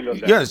Excellent. come in on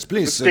that? Yes,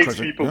 please, Mistakes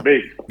Koshy. people Yeah.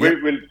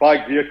 make when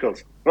buying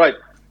vehicles. Right.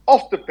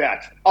 Off the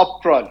bat, up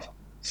front,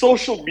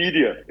 social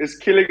media is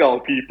killing our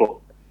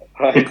people.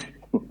 Right?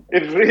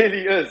 It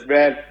really is,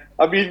 man.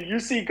 I mean, you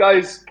see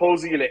guys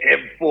posing in an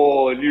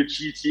M4, a new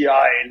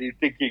GTI, and you're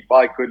thinking,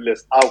 my goodness,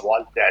 I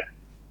want that.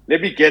 Let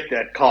me get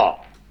that car.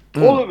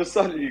 All of a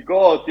sudden, you go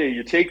out there,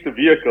 you take the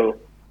vehicle.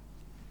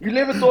 You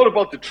never thought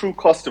about the true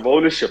cost of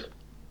ownership.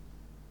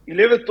 You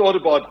never thought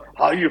about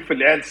how you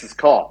finance this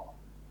car.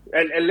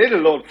 And let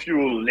alone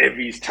fuel,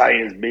 levies,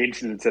 tires,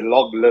 maintenance, and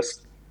long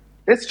list.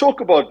 Let's talk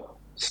about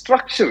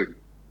structuring,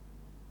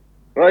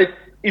 right?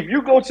 If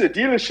you go to a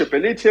dealership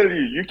and they tell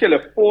you you can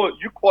afford,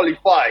 you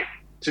qualify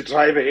to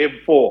drive an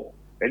M4,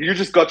 and you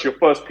just got your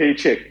first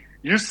paycheck,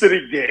 you're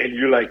sitting there and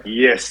you're like,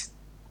 yes,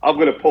 I'm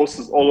going to post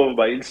this all over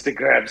my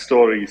Instagram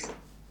stories.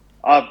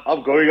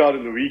 I'm going out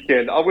on the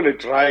weekend. I'm going to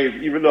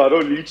drive, even though I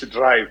don't need to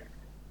drive.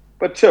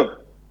 But Tim,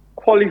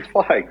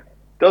 qualifying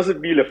doesn't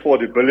mean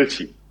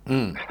affordability,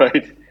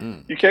 right?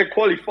 You can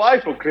qualify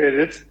for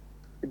credit.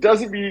 It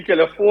doesn't mean you can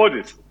afford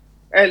it.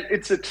 And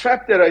it's a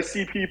trap that I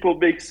see people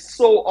make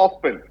so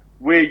often,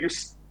 where you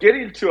get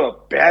into a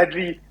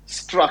badly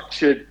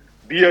structured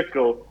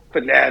vehicle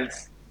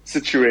finance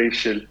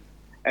situation,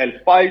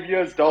 and 5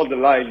 years down the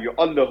line, you're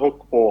on the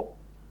hook for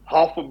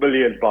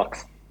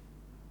 $500,000.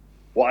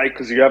 Why?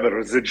 Because you have a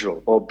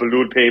residual or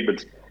balloon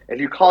payment, and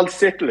you can't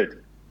settle it.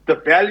 The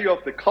value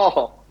of the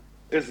car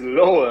is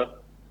lower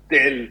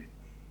than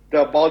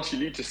the amount you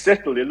need to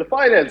settle in the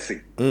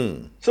financing.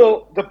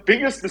 So the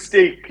biggest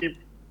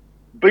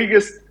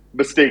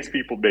mistakes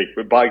people make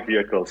when buying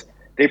vehicles,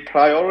 they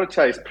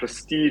prioritize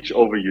prestige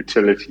over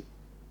utility,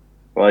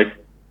 right?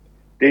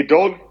 They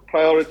don't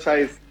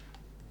prioritize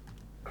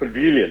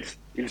convenience.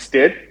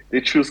 Instead,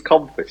 they choose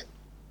comfort.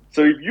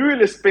 So if you're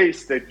in a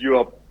space that you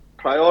are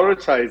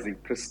prioritizing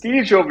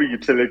prestige over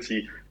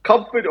utility,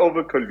 comfort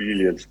over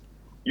convenience,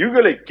 you're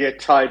going to get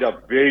tied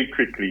up very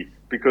quickly,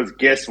 because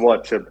guess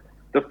what, Tim?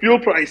 The fuel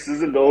price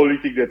isn't the only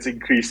thing that's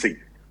increasing.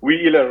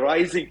 We're in a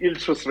rising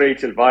interest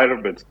rate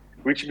environment,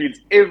 which means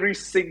every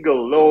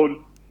single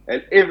loan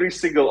and every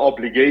single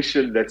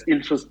obligation that's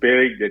interest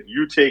bearing that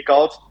you take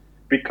out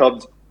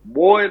becomes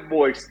more and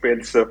more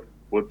expensive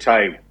with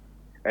time.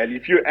 And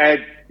if you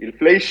add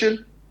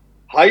inflation,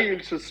 high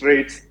interest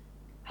rates,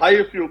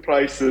 higher fuel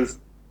prices,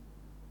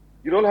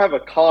 you don't have a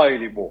car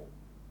anymore.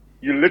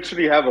 You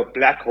literally have a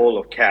black hole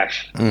of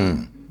cash.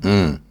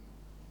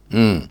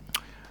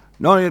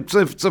 No, it's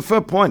a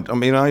fair point. I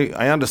mean,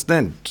 I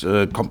understand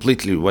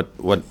completely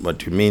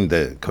what you mean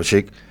there,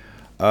 Kaushik.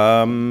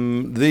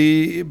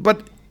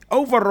 But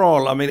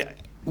overall, I mean,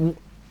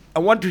 I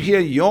want to hear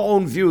your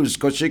own views,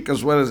 Kaushik,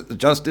 as well as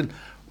Justin.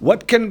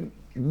 What can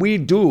we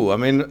do? I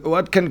mean,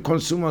 what can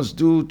consumers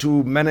do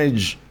to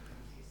manage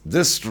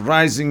this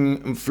rising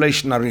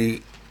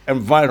inflationary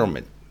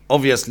environment,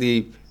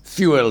 obviously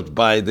fueled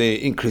by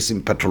the increase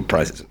in petrol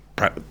prices?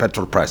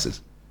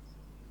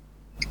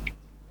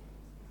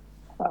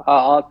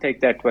 I'll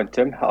take that one,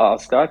 Tim. I'll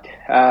start.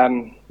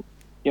 I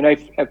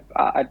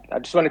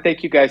just want to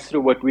take you guys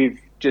through what we've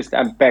just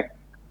unpacked,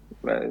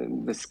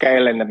 the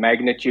scale and the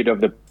magnitude of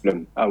the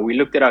problem. We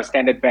looked at our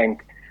Standard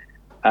Bank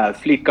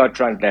fleet car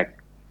transaction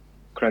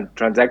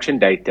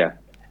data.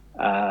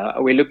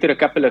 We looked at a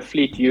couple of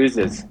fleet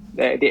users,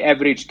 the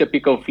average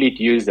typical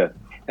fleet user.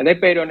 And they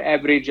paid on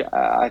average,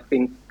 I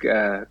think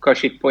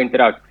Kaushik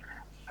pointed out,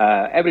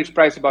 average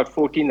price about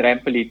 14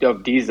 Rand per litre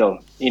of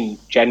diesel in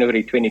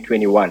January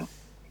 2021.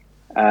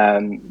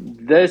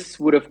 This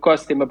would have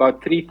cost them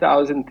about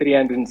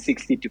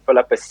 3,360 to fill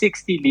up a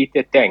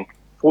 60-litre tank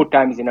 4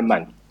 times in a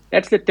month.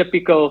 That's the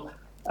typical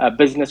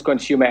business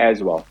consumer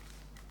as well.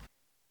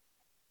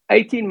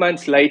 18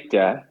 months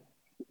later,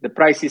 the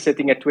price is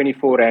sitting at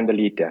 24 Rand a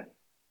litre.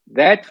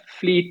 That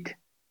fleet,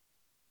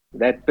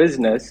 that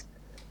business,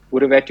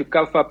 would have had to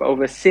cough up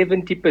over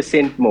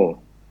 70% more,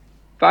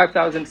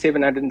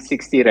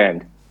 5,760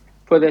 Rand,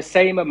 for the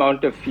same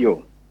amount of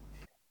fuel.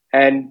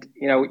 And,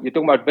 you're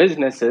talking about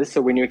businesses, so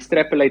when you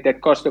extrapolate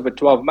that cost over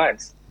 12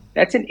 months,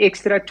 that's an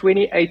extra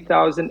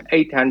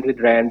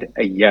 28,800 Rand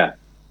a year.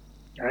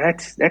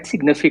 That's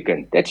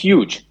significant. That's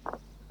huge.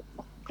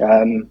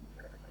 So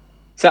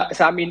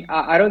I mean,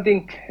 I don't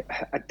think,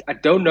 I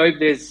don't know if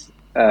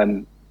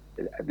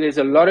there's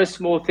a lot of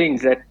small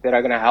things that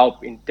are going to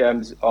help in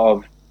terms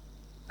of,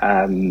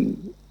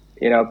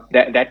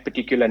 that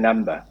particular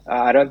number.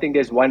 I don't think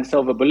there's one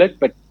silver bullet,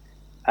 but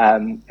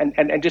and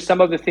just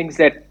some of the things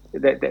that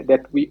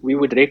we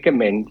would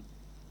recommend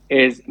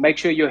is make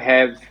sure you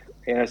have,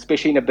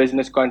 especially in a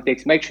business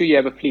context, make sure you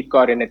have a fleet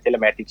card and a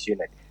telematics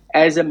unit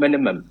as a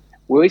minimum.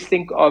 We always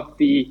think of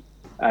the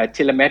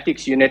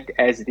telematics unit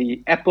as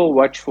the Apple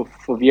Watch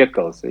for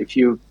vehicles. So if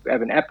you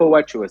have an Apple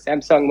Watch or a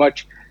Samsung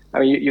Watch, I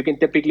mean, you can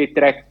typically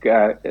track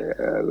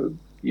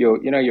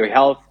your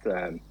health,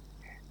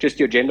 just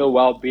your general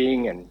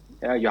well-being, and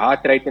your heart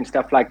rate and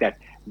stuff like that.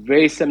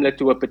 Very similar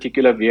to a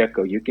particular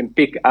vehicle. You can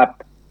pick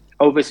up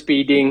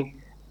overspeeding,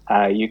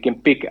 you can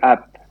pick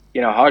up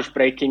harsh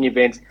braking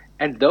events,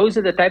 and those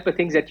are the type of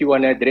things that you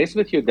want to address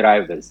with your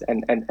drivers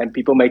and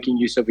people making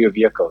use of your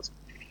vehicles.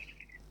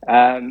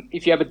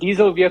 If you have a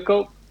diesel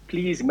vehicle,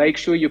 please make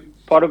sure you're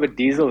part of a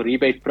diesel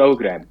rebate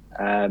program.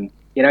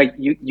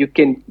 You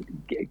can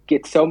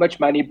get so much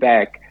money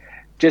back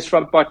just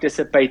from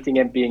participating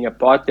and being a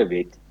part of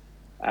it.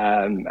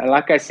 And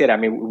like I said, I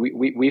mean,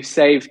 we've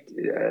saved,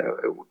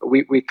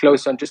 we're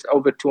close on just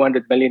over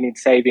 200 million in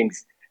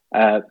savings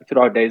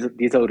through our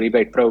diesel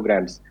rebate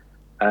programs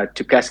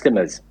to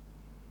customers.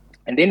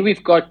 And then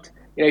we've got,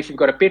 if you've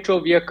got a petrol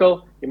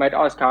vehicle, you might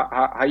ask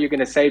how you're going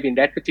to save in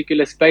that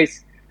particular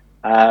space.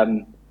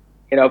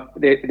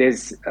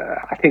 There's,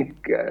 I think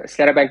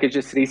Standard Bank has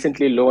just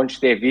recently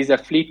launched their Visa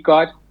fleet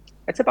card.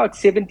 It's about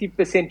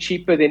 70%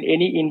 cheaper than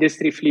any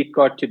industry fleet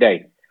card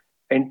today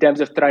in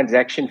terms of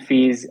transaction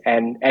fees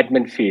and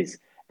admin fees.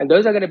 And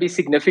those are going to be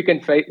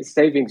significant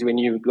savings when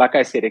you, like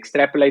I said,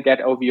 extrapolate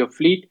that over your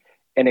fleet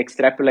and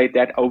extrapolate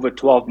that over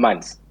 12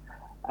 months.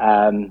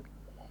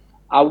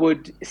 I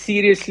would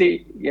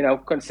seriously,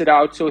 consider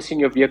outsourcing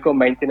your vehicle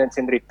maintenance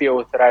and repair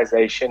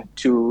authorization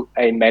to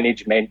a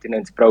managed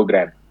maintenance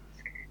program,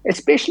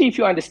 especially if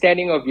your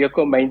understanding of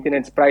vehicle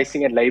maintenance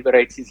pricing and labor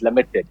rates is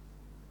limited.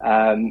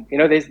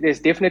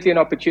 There's definitely an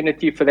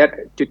opportunity for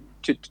that to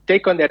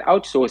take on that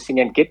outsourcing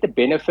and get the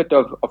benefit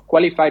of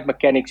qualified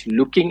mechanics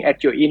looking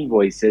at your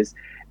invoices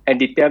and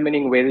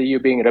determining whether you're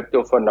being ripped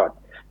off or not,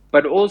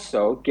 but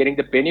also getting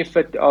the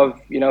benefit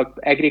of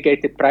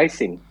aggregated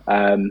pricing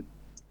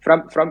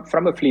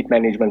from a fleet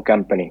management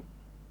company.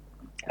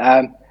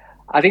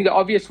 I think the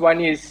obvious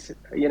one is,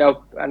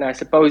 and I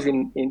suppose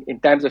in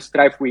times of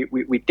strife,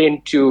 we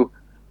tend to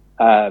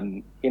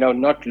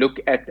not look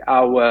at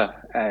our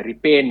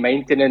repair and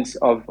maintenance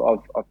of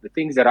the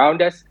things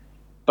around us,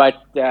 but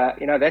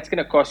that's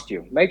going to cost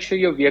you. Make sure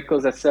your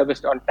vehicles are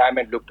serviced on time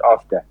and looked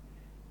after.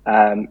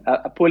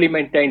 A poorly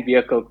maintained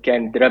vehicle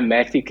can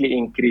dramatically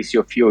increase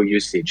your fuel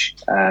usage.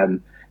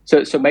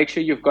 So make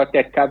sure you've got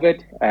that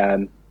covered.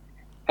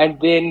 And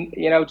then,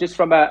 just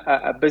from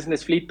a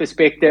business fleet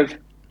perspective,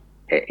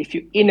 if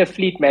you're in a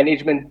fleet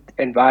management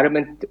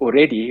environment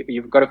already,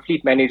 you've got a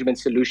fleet management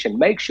solution,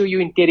 make sure you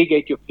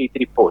interrogate your fleet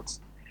reports.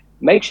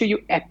 Make sure you're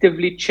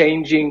actively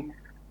changing,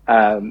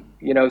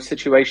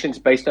 situations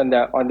based on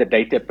the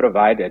data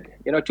provided.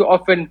 Too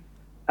often,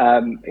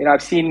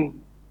 I've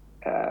seen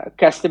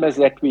customers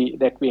that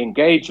we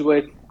engage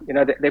with,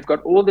 they've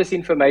got all this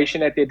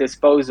information at their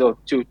disposal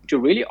to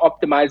really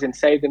optimize and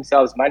save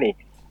themselves money.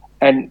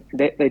 And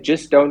they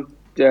just don't,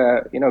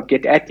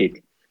 get at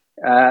it.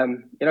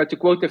 To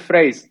quote a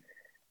phrase,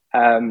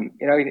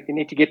 you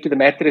need to get to the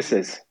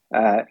mattresses.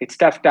 It's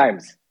tough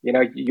times.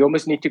 You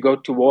almost need to go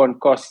to war on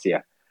costs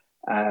here.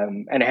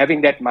 And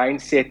having that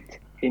mindset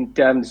in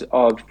terms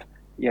of,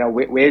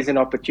 where's an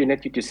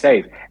opportunity to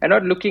save, and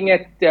not looking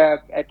at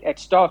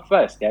staff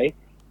first,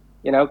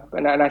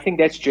 and I think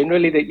that's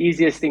generally the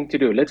easiest thing to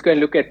do. Let's go and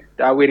look at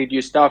how we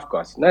reduce staff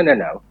costs.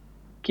 No.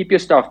 Keep your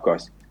staff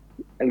costs.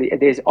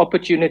 There's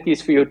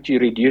opportunities for you to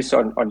reduce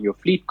on your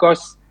fleet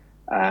costs.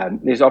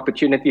 There's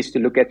opportunities to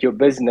look at your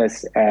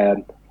business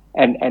and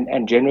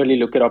generally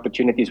look at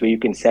opportunities where you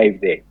can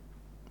save there.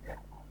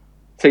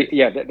 So,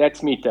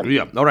 that's me, Tim.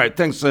 Yeah, all right.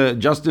 Thanks,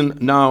 Justin.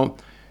 Now,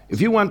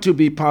 if you want to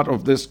be part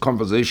of this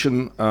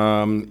conversation,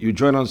 you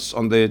join us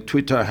on the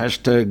Twitter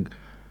hashtag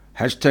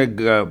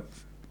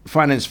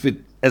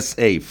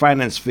FinanceFitSA,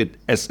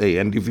 FinanceFitSA.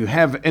 And if you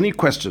have any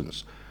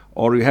questions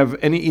or you have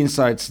any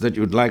insights that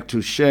you'd like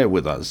to share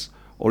with us,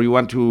 or you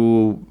want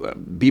to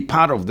be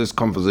part of this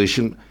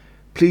conversation,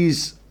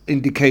 please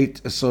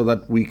indicate so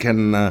that we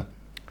can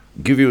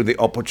give you the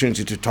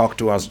opportunity to talk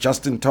to us.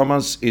 Justin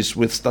Thomas is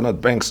with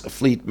Standard Bank's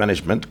Fleet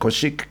Management.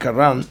 Kaushik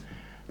Karan,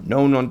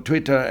 known on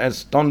Twitter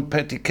as Don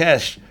Petty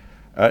Cash,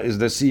 is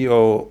the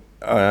CEO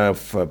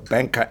of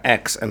Banker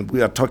X, and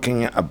we are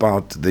talking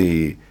about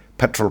the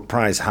petrol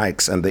price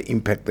hikes and the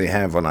impact they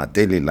have on our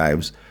daily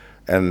lives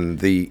and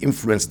the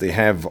influence they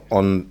have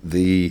on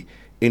the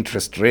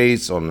interest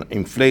rates, on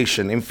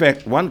inflation. In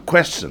fact, one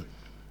question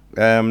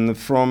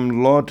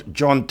from Lord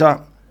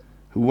Jonta,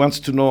 who wants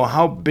to know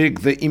how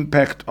big the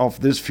impact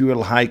of this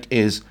fuel hike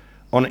is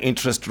on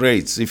interest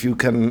rates. If you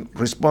can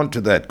respond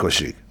to that,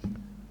 Kaushik.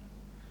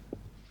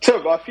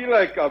 So I feel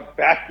like I'm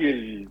back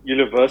in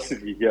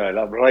university here and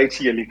I'm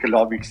writing an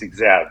economics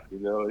exam.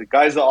 The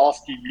guys are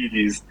asking me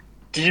these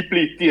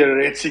deeply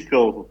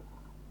theoretical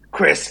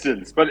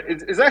questions, but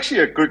it's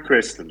actually a good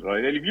question,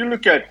 right? And if you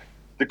look at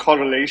the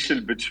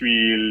correlation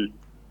between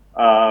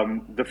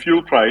the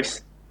fuel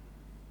price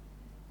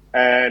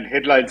and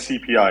headline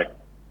CPI.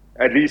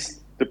 At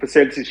least the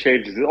percentage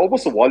changes. It's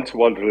almost a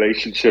one-to-one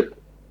relationship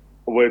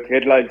with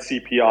headline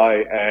CPI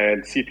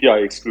and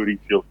CPI excluding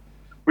fuel,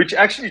 which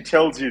actually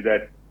tells you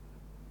that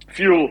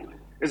fuel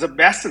is a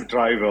massive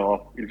driver of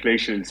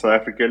inflation in South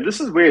Africa. And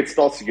this is where it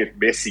starts to get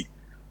messy,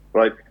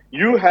 right?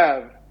 You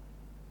have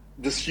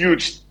this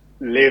huge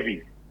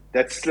levy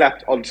that's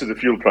slapped onto the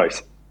fuel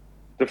price.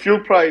 The fuel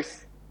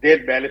price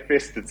then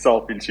manifests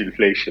itself into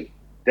inflation.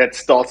 That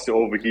starts to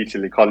overheat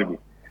the economy.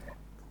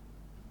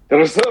 The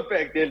Reserve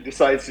Bank then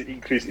decides to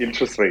increase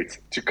interest rates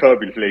to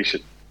curb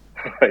inflation.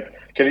 Right?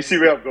 Can you see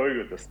where I'm going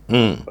with this?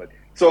 Right.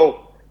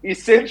 So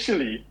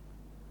essentially,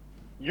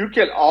 you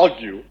can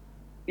argue,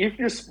 if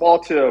you're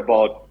smarter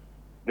about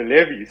the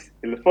levies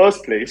in the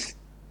first place,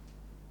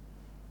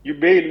 you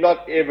may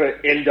not ever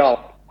end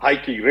up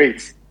hiking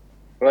rates,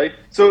 right?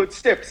 So it's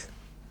steps: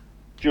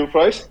 fuel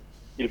price,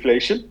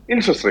 inflation,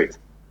 interest rates.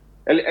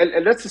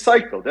 And that's a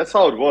cycle. That's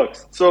how it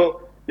works.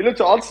 So,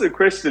 to answer the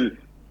question,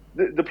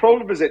 the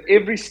problem is that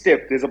every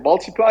step there's a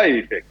multiplier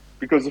effect,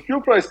 because the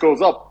fuel price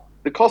goes up,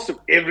 the cost of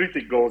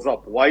everything goes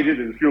up wider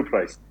than the fuel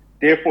price.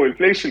 Therefore,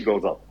 inflation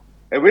goes up.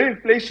 And when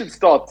inflation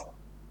starts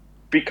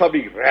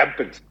becoming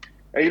rampant,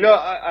 and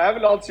I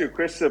haven't answered your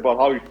question about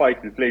how we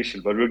fight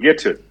inflation, but we'll get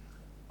to it.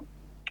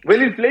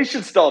 When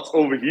inflation starts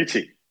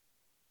overheating,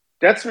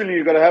 that's when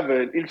you're going to have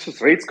an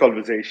interest rates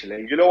conversation.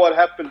 And you know what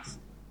happens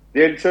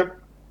then, Tim?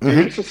 The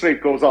interest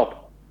rate goes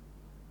up.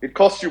 It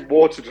costs you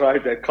more to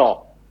drive that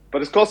car.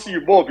 But it's costing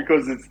you more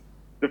because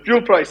the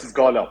fuel price has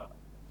gone up.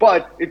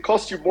 But it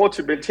costs you more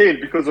to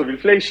maintain because of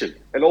inflation,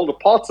 and all the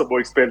parts are more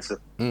expensive.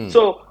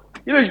 So,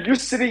 you're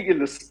sitting in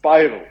the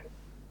spiral.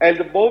 And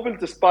the moment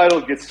the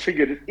spiral gets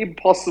triggered, it's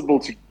impossible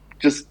to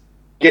just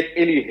get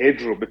any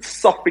headroom. It's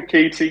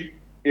suffocating.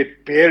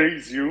 It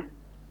buries you.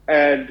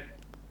 And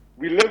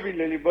we live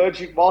in an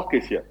emerging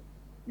market here.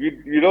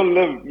 You don't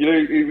live,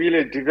 we're in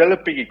a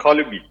developing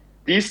economy.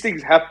 These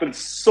things happen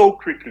so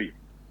quickly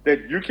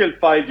that you can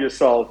find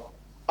yourself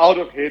out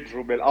of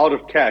headroom and out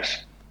of cash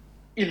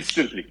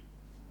instantly,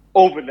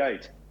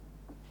 overnight.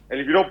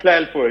 And if you don't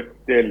plan for it,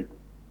 then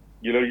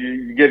you're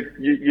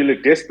in a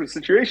desperate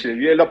situation,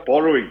 and you end up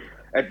borrowing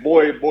at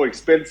more and more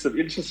expensive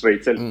interest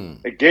rates.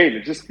 And again,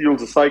 it just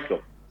fuels a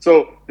cycle.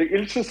 So the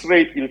interest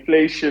rate,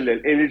 inflation,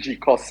 and energy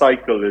cost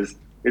cycle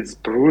is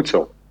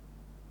brutal.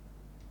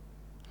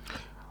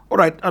 All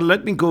right,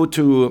 let me go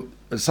to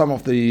some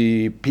of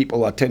the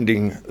people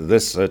attending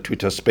this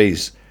Twitter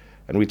space,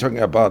 and we're talking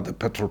about the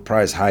petrol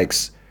price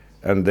hikes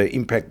and the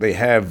impact they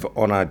have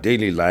on our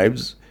daily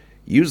lives.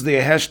 Use the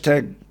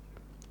hashtag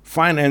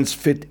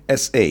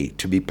FinanceFitSA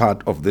to be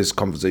part of this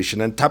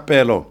conversation. And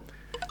Thapelo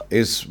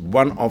is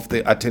one of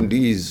the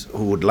attendees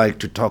who would like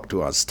to talk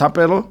to us.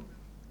 Thapelo?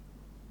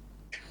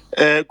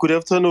 Good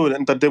afternoon,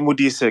 Ntate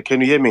Modise.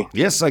 Can you hear me?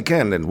 Yes, I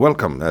can, and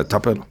welcome,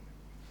 Thapelo.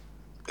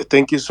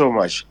 Thank you so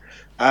much.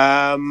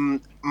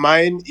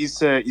 Mine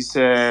is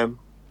a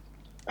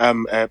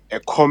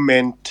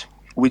comment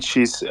which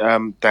is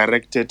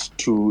directed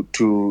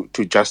to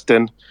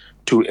Justin,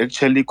 to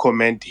actually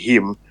commend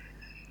him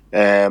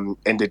and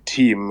the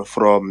team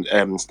from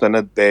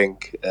Standard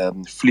Bank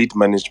Fleet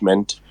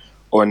Management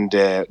on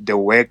the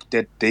work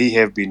that they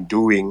have been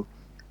doing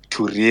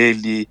to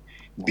really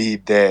be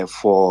there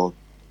for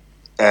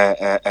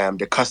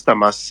the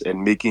customers,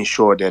 and making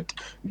sure that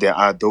there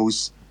are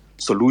those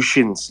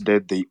solutions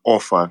that they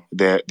offer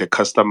the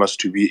customers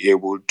to be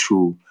able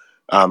to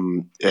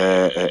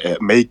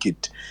make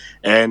it.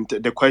 And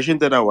the question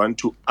that I want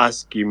to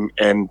ask him,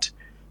 and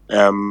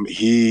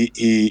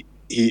he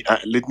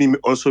let me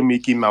also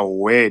make him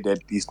aware that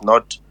it's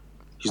not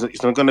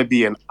going to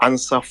be an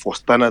answer for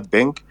Standard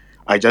Bank.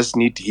 I just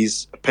need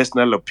his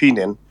personal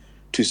opinion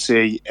to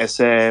say, as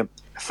a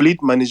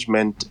fleet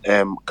management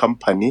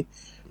company,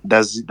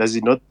 does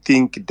he not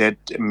think that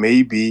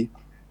maybe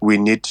we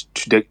need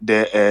to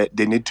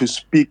they need to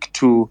speak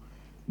to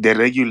the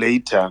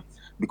regulator,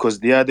 because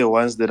they are the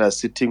ones that are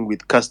sitting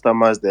with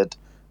customers that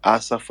are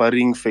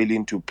suffering,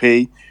 failing to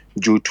pay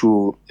due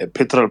to a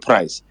petrol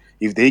price?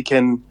 If they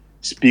can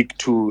speak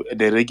to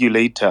the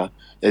regulator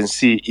and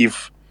see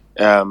if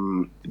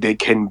there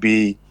can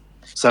be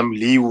some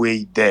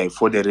leeway there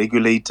for the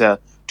regulator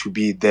to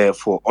be there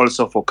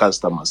also for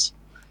customers.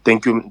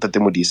 Thank you,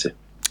 Ntate Modise.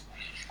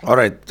 All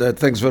right,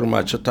 thanks very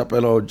much,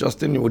 Thapelo.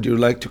 Justin, would you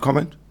like to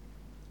comment?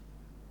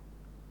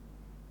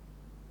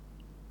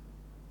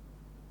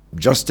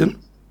 Justin?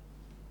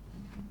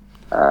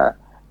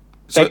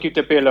 Thank you,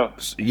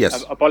 Thapelo.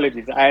 Yes.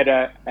 Apologies,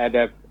 I had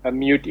a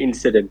mute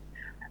incident.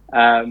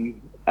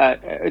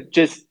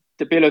 Just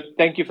Thapelo,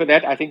 thank you for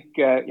that. I think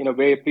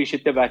very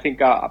appreciative. I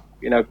think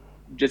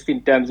just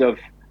in terms of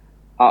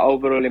our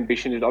overall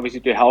ambition is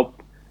obviously to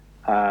help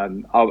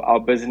our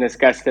business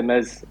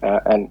customers,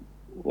 and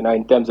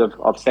in terms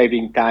of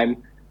saving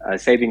time,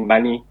 saving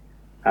money.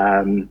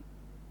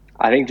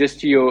 I think just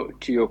to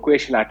your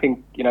question, I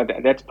think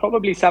that's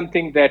probably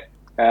something that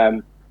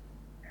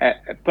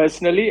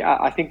personally,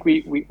 I think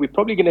we're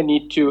probably going to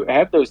need to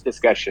have those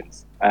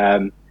discussions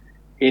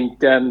in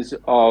terms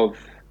of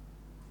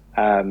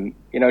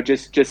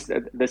just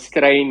the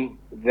strain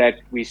that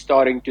we're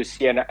starting to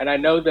see. And I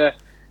know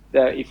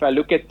if I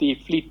look at the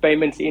fleet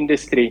payments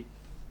industry,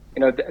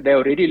 they're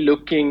already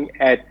looking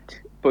at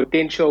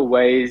potential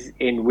ways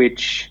in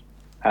which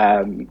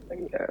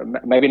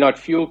maybe not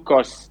fuel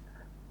costs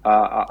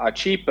are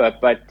cheaper,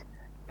 but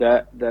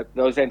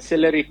those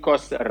ancillary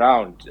costs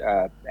around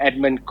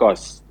admin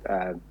costs,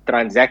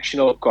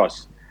 transactional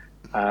costs,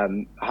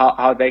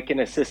 how they can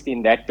assist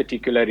in that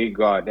particular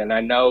regard. And I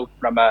know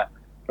from a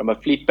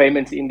fleet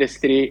payments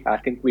industry, I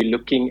think we're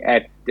looking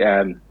at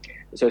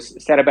so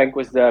Standard Bank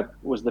was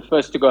the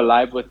first to go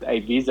live with a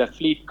Visa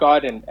fleet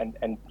card,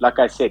 and like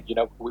I said,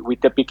 we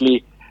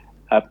typically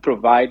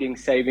providing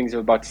savings of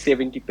about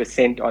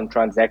 70% on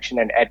transaction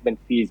and admin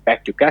fees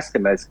back to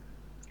customers.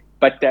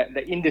 But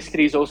the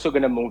industry is also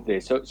going to move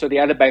there. So the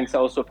other banks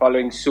are also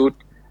following suit,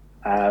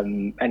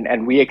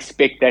 and we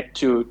expect that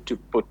to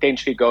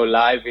potentially go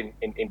live in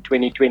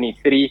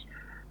 2023,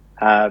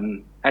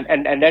 and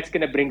that's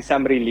going to bring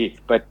some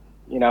relief. But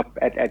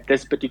at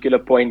this particular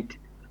point,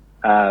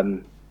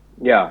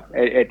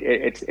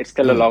 it's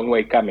still a long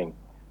way coming.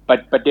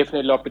 But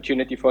definitely an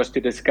opportunity for us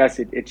to discuss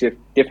it. It's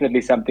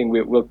definitely something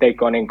we'll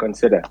take on and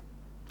consider.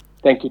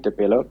 Thank you,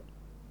 Tapelo.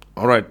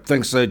 All right.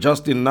 Thanks,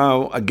 Justin.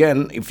 Now,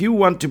 again, if you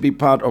want to be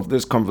part of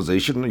this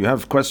conversation, you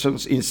have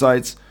questions,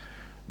 insights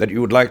that you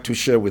would like to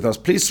share with us,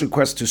 please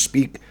request to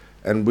speak,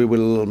 and we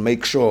will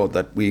make sure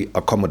that we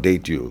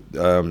accommodate you.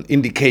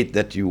 Indicate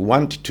that you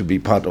want to be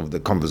part of the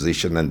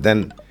conversation, and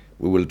then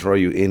we will draw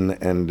you in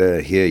and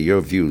hear your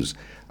views.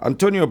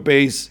 Antonio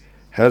Bays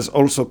has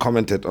also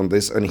commented on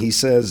this, and he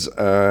says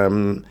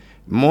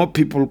more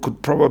people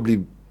could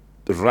probably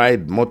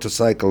ride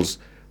motorcycles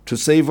to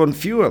save on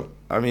fuel.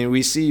 I mean,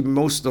 we see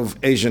most of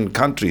Asian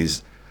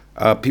countries,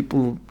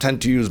 people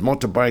tend to use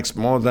motorbikes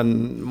more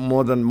than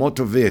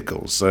motor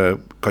vehicles.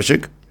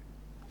 Kaushik?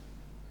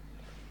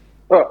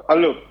 Well,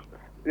 look,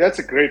 that's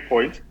a great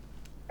point,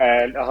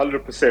 and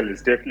 100%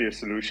 is definitely a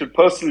solution.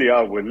 Personally,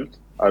 I wouldn't.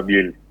 I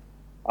mean,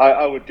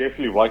 I would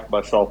definitely wipe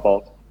myself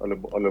out on a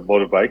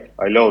motorbike.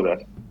 I know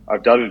that.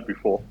 I've done it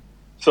before.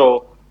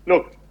 So,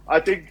 look,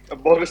 I think a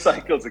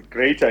motorcycle is a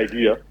great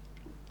idea.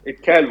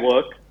 It can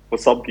work for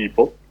some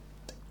people.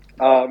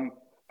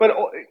 But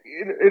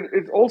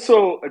it's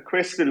also a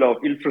question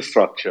of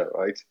infrastructure,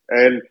 right?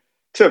 And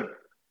Tim,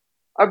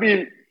 I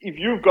mean, if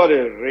you've got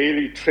a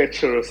really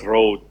treacherous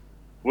road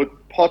with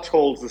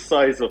potholes the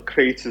size of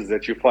craters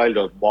that you find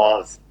on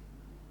Mars,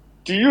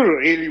 do you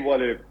really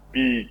want to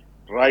be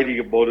riding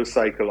a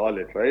motorcycle on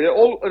it, right? It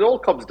all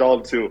comes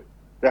down to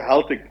the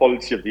health and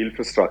quality of the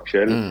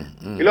infrastructure. And,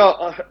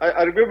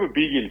 I remember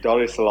being in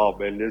Dar es Salaam,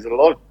 and there's a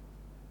lot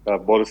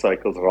of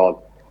motorcycles around.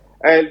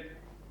 And,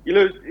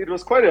 it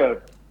was quite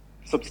a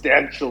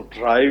substantial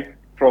drive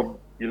from,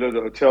 the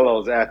hotel I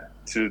was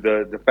at to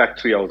the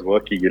factory I was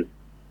working in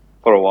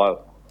for a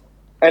while.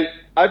 And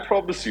I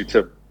promise you,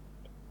 Tim,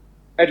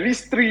 at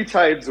least 3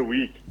 times a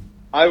week,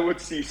 I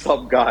would see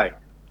some guy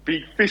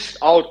being fished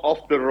out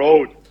off the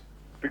road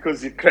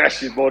because he crashed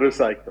his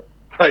motorcycle,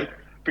 right?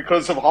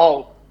 Because of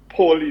how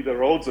poorly the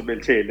roads are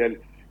maintained. And,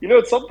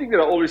 it's something that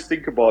I always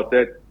think about,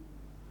 that,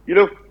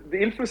 the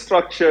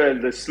infrastructure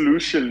and the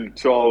solution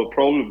to our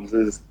problems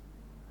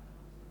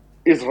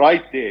is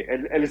right there,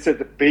 and it's at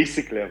the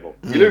basic level.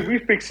 If we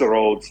fix the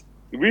roads,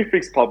 if we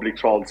fix public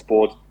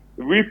transport,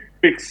 if we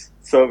fix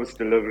service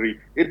delivery,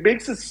 it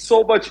makes it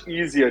so much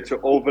easier to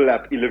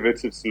overlap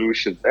innovative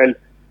solutions. And,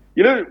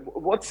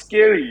 what's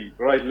scary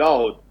right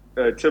now,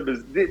 Tim,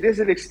 is there's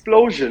an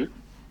explosion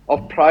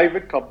of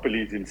private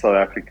companies in South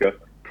Africa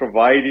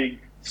providing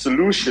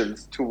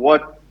solutions to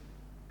what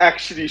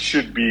actually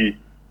should be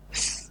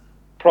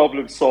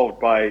problems solved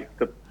by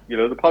the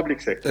public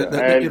sector.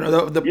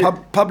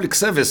 Public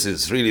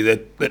services, really,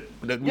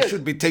 that we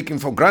should be taking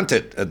for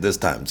granted at this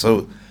time.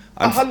 So,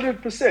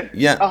 100%.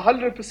 Yeah.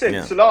 100%.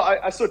 Yeah. So now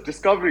I saw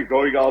Discovery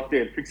going out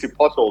there and fixing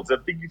potholes.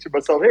 I'm thinking to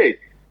myself, hey,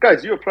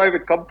 guys, you're a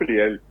private company,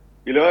 and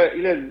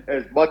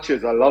as much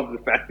as I love the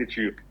fact that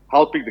you're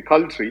helping the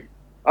country,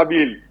 I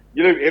mean,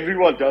 if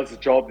everyone does the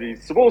job they're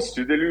supposed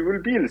to, then we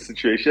will be in this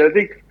situation. I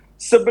think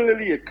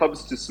similarly, it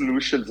comes to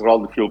solutions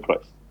around the fuel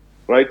price,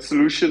 right?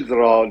 Solutions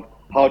around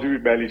how do we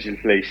manage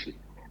inflation?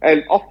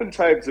 And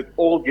oftentimes it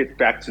all gets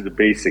back to the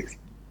basics.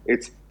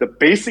 It's the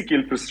basic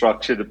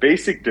infrastructure, the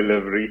basic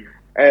delivery,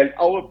 and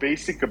our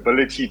basic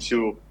ability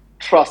to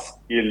trust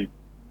in,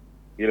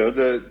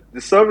 the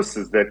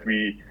services that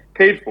we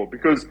paid for.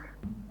 Because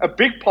a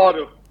big part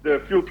of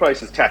the fuel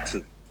price is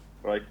taxes,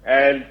 right?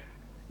 And,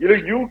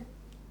 you,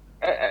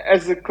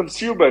 as a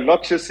consumer,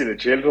 not just in a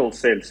general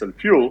sense on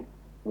fuel,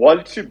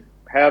 want to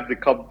have the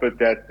comfort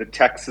that the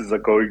taxes are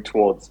going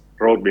towards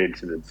road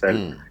maintenance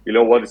and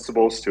what it's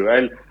supposed to.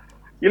 And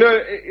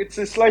it's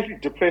a slightly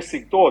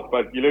depressing thought,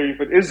 but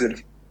if it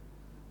isn't,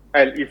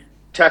 and if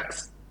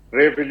tax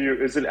revenue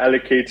isn't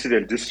allocated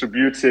and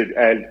distributed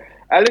and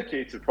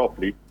allocated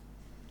properly,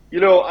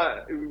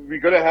 we're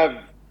going to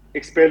have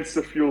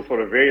expensive fuel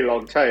for a very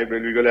long time,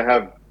 and we're going to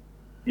have,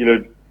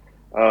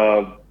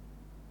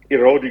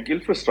 eroding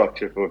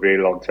infrastructure for a very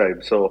long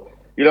time. So,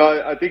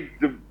 I think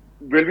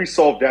when we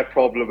solve that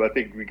problem, I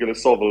think we're going to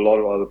solve a lot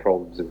of other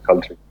problems in the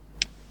country.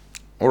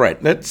 All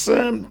right, let's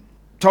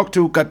talk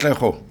to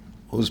Katlego,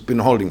 who's been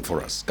holding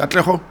for us.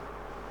 Katlego?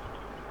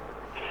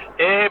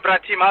 Hey,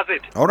 Brati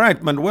Mazit. All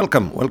right, man,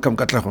 welcome. Welcome,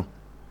 Katlego.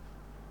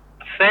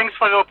 Thanks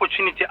for the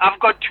opportunity. I've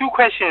got two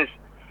questions.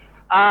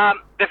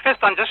 The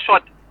first one, just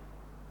short.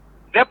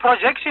 The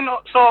projection,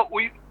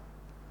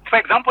 for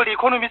example, the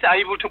economists are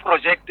able to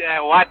project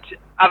what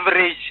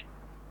average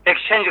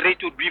exchange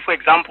rate would be, for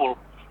example,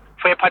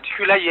 for a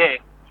particular year.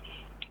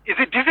 Is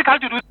it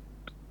difficult to do?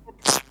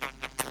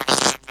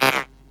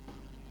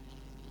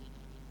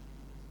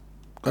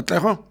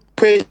 Katlego?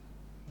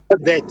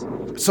 That.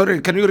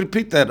 Sorry, can you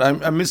repeat that?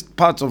 I missed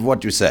parts of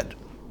what you said.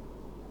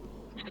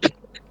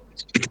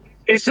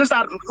 It's just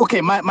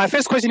okay. My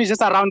first question is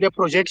just around the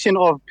projection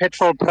of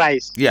petrol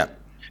price. Yeah.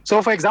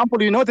 So, for example,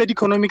 that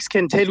economics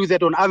can tell you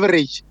that on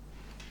average,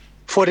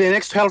 for the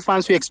next 12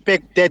 months, we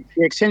expect that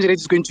the exchange rate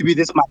is going to be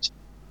this much.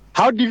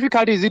 How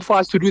difficult is it for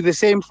us to do the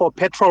same for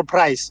petrol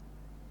price?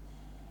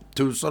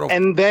 To sort of,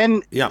 and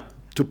then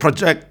to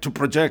project.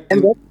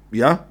 And then,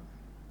 yeah.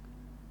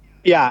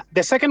 Yeah.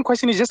 The second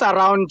question is just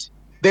around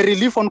the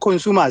relief on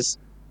consumers.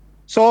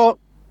 So,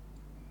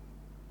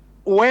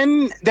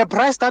 when the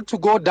price starts to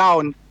go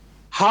down,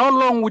 how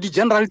long would it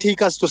generally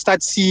take us to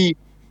start see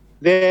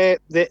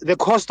the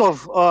cost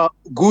of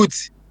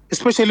goods,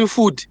 especially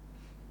food,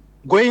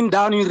 going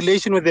down in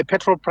relation with the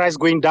petrol price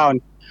going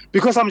down?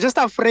 Because I'm just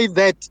afraid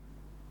that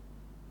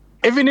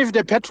even if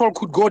the petrol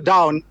could go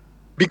down,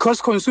 because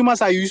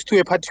consumers are used to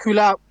a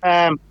particular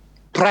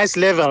price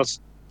levels,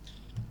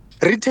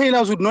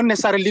 retailers would not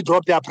necessarily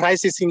drop their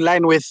prices in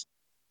line with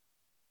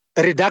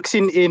a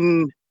reduction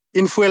in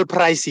fuel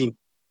pricing.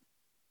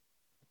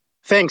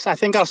 Thanks. I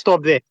think I'll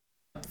stop there.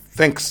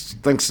 Thanks.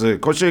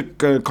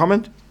 Koshik,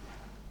 comment?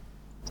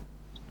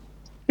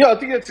 Yeah, I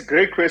think that's a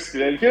great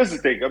question. And here's the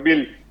thing. I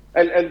mean,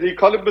 and the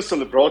economists on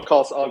the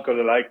broadcast aren't going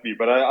to like me,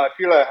 but I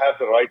feel I have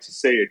the right to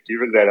say it,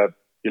 given that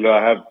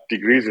I have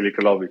degrees in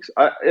economics.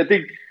 I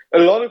think a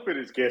lot of it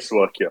is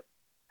guesswork here.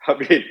 I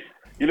mean,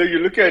 you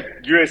look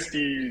at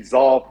USD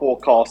ZAR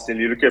forecast, and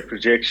you look at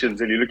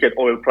projections, and you look at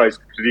oil price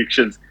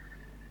predictions.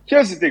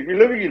 Here's the thing. We're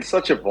living in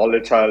such a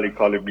volatile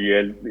economy,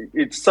 and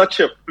it's such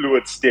a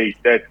fluid state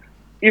that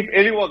if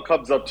anyone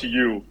comes up to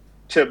you,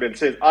 Tim, and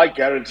says, I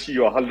guarantee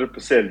you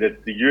 100%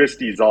 that the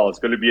USD ZAR is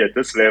going to be at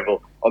this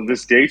level on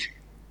this date,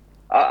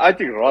 I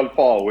think run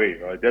far away,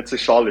 right? That's a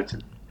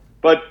charlatan.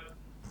 But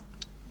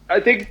I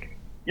think,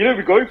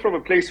 we're going from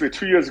a place where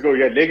 2 years ago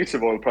you had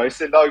negative oil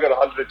price, and now you got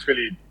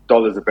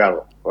 $120 a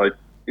barrel, right?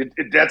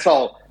 That's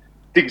how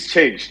things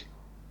changed.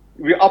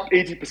 We're up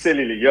 80%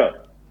 in a year.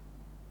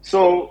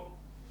 So,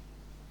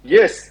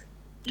 yes,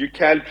 you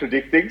can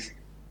predict things,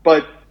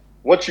 but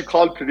what you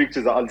can't predict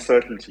is the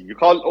uncertainty. You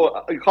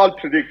can't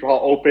predict how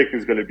OPEC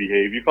is going to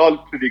behave. You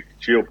can't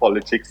predict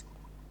geopolitics.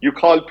 You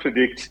can't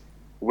predict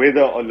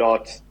whether or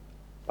not,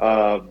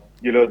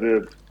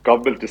 the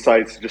government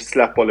decides to just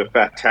slap on a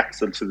fat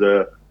tax onto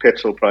the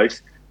petrol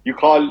price. You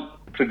can't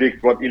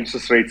predict what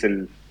interest rates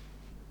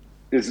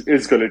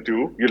is going to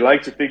do. You'd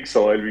like to think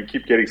so, and we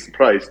keep getting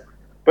surprised.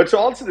 But to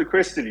answer the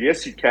question,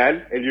 yes, you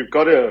can, and you've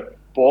got a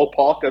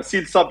ballpark. I've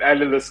seen some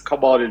analysts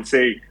come out and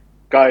say,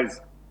 guys,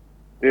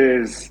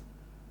 there's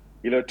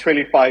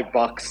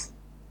 $25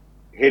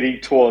 heading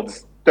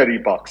towards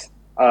 $30.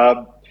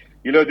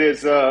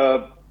 There's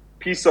a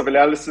piece of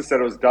analysis that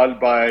was done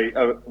by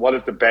one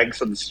of the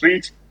banks on the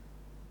street,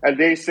 and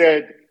they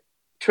said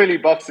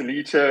 $20 a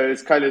liter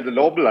is kind of the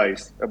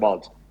normalized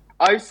amount.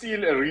 I've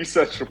seen a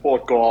research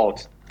report go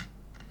out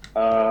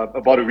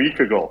about a week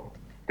ago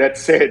that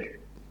said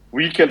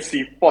we can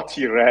see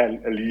 40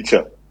 Rand a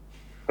liter,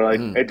 right,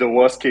 at the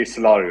worst case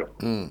scenario.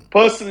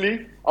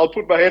 Personally, I'll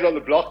put my head on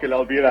the block and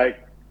I'll be like,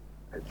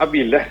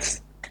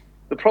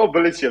 the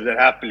probability of that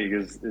happening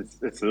is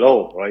it's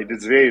low, right?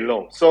 It's very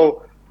low.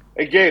 So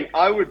again,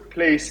 I would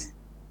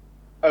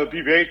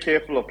be very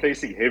careful of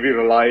placing heavy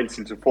reliance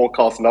into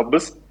forecast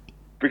numbers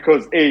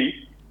because A,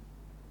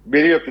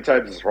 many of the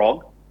times it's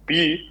wrong.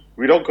 B,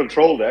 we don't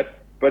control that.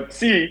 But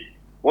C,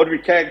 what we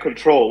can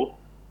control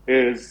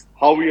is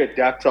how we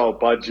adapt our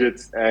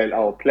budgets and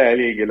our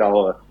planning and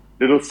our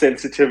little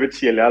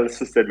sensitivity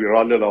analysis that we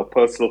run on our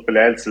personal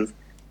finances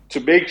to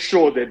make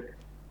sure that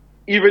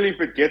even if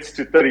it gets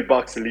to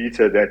 $30 a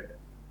liter, that,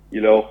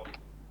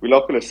 we're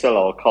not going to sell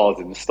our cars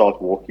and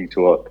start walking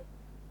to work.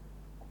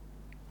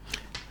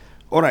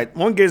 All right.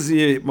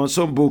 Mongezi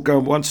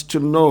Masombuka wants to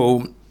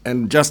know,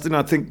 and Justin,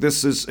 I think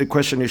this is a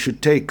question you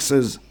should take,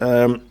 says,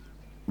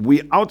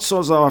 we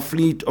outsource our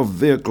fleet of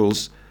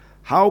vehicles.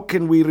 How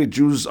can we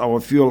reduce our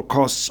fuel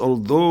costs,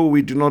 although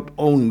we do not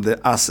own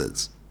the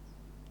assets?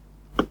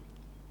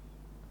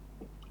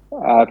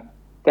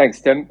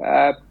 Thanks, Tim.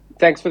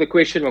 Thanks for the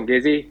question,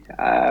 Mongezi.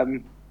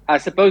 I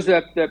suppose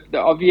that the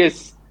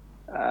obvious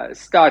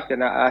start,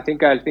 and I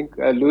think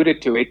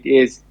alluded to it,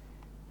 is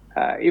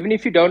even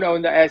if you don't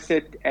own the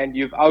asset and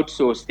you've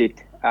outsourced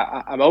it,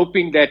 I'm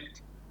hoping that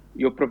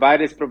your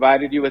provider's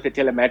provided you with a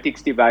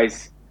telematics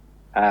device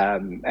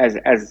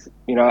as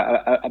you know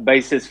a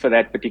basis for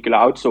that particular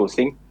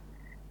outsourcing.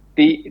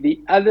 The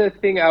other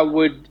thing I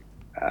would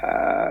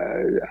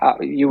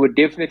you would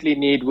definitely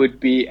need would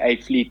be a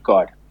fleet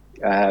card.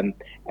 And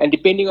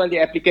depending on the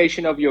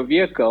application of your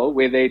vehicle,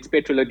 whether it's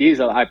petrol or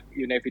diesel,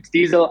 if it's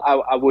diesel,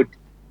 I would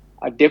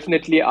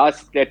definitely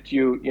ask that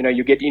you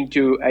get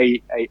into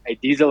a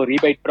diesel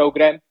rebate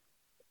program.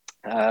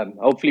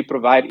 Hopefully,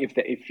 provide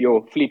if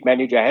your fleet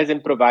manager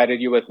hasn't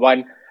provided you with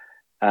one.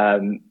 I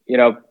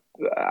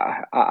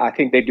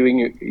think they're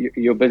doing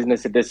your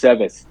business a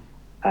disservice.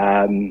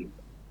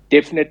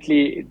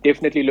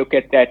 Definitely look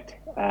at that.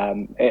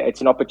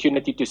 It's an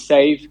opportunity to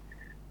save.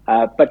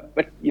 But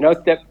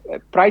the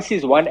price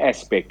is one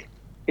aspect.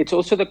 It's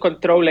also the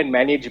control and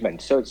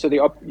management. So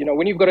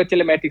when you've got a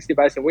telematics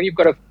device and when you've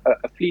got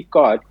a fleet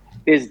card,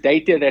 there's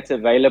data that's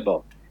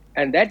available,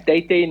 and that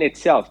data in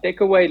itself,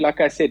 take away, like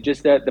I said,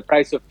 just the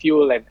price of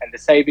fuel and the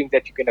savings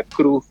that you can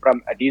accrue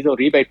from a diesel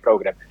rebate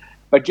program.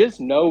 But just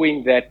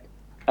knowing that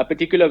a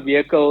particular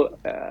vehicle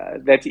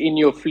that's in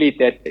your fleet,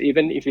 that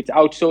even if it's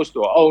outsourced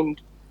or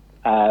owned,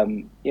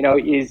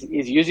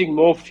 is using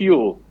more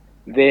fuel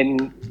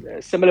than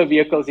similar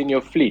vehicles in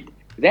your fleet,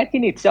 that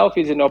in itself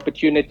is an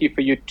opportunity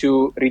for you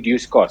to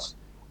reduce costs.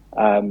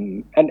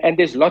 And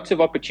there's lots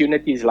of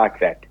opportunities like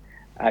that.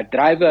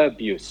 Driver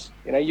abuse.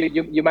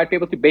 You might be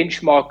able to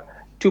benchmark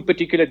two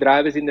particular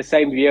drivers in the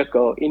same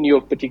vehicle in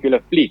your particular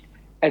fleet,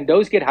 and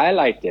those get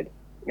highlighted.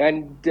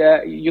 And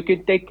you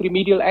can take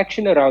remedial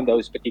action around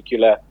those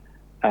particular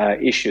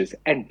issues,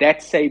 and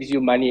that saves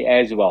you money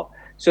as well.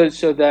 So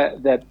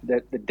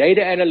the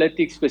data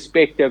analytics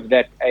perspective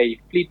that a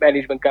fleet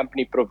management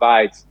company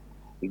provides,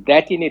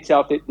 that in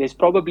itself, there's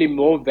probably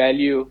more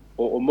value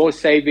or more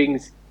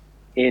savings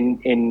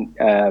in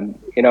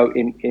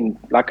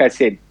like I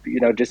said,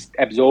 just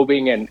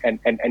absorbing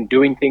and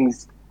doing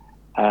things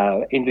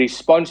in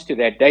response to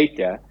that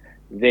data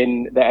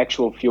than the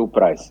actual fuel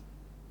price.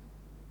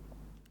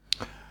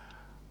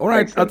 All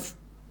right.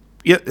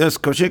 Yes,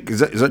 Kaushik,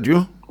 is that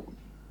you?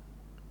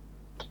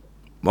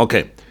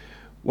 Okay.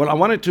 Well, I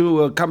wanted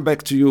to come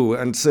back to you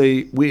and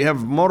say we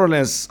have more or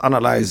less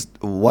analyzed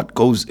what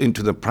goes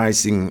into the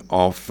pricing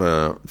of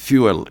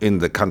fuel in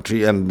the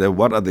country and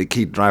what are the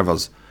key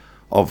drivers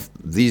of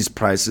these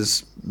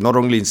prices, not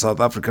only in South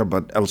Africa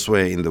but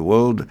elsewhere in the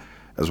world,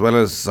 as well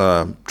as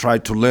try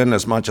to learn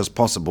as much as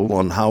possible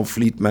on how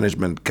fleet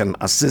management can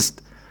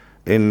assist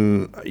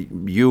in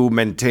you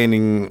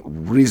maintaining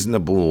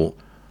reasonable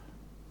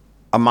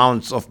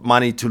amounts of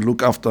money to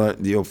look after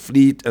your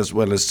fleet as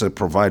well as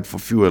provide for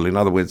fuel. In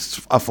other words,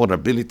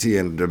 affordability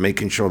and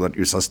making sure that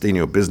you sustain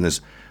your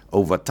business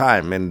over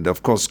time. And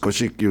of course,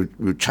 Kaushik,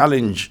 you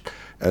challenge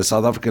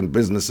South African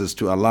businesses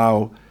to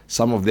allow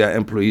some of their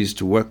employees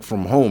to work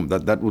from home.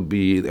 That would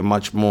be a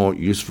much more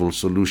useful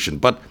solution.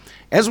 But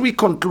as we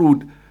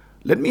conclude,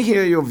 let me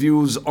hear your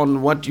views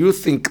on what you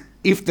think,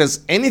 if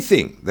there's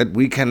anything that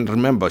we can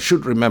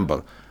should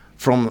remember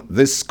from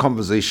this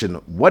conversation.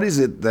 What is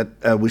it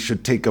that we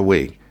should take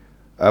away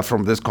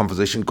from this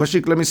conversation?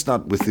 Kaushik, let me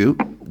start with you.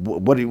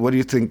 What do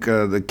you think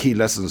the key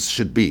lessons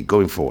should be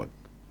going forward?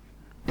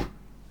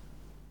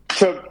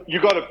 So you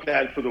got to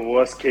plan for the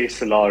worst case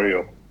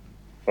scenario,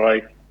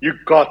 right? You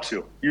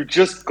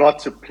just got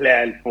to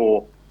plan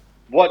for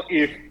what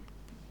if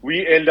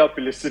we end up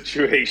in a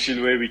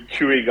situation where we're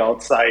queuing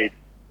outside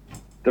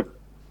the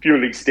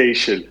fueling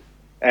station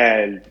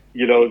and,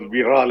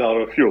 we run out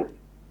of fuel.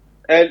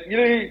 And,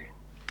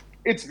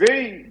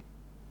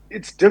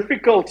 it's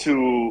difficult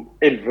to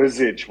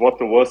envisage what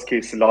the worst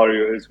case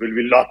scenario is when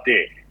we're not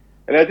there.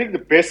 And I think the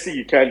best thing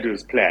you can do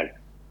is plan.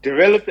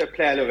 Develop that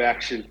plan of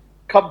action,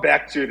 come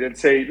back to it and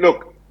say,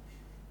 look,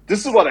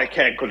 this is what I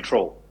can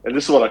control and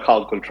this is what I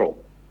can't control,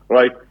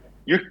 right?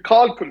 You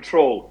can't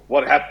control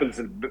what happens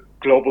in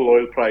global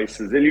oil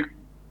prices. And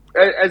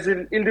as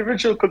an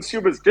individual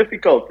consumer, it's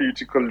difficult for you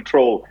to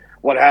control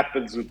what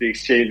happens with the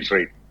exchange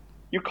rate.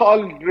 You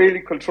can't really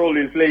control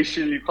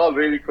inflation. You can't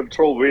really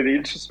control where the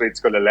interest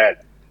rate's going to land.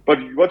 But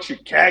what you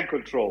can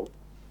control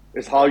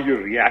is how you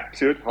react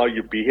to it, how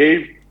you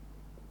behave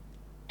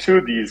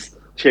to these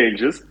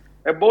changes,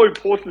 and more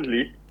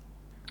importantly,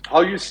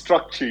 how you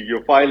structure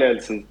your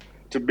finances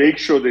to make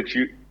sure that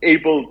you're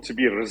able to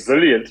be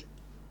resilient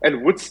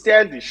and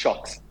withstand these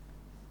shocks.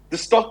 The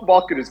stock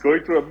market is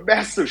going through a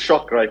massive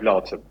shock right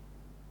now, Tim.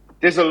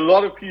 There's a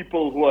lot of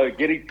people who are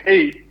getting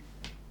paid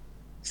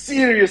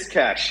serious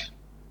cash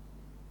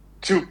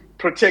to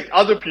protect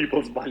other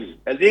people's money,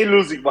 and they're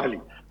losing money,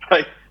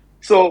 right?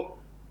 So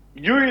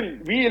we're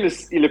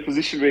in a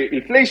position where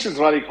inflation's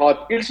running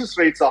hot, interest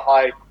rates are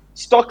high,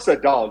 stocks are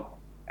down,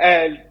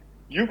 and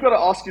you've got to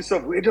ask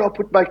yourself, where do I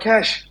put my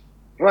cash,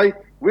 right?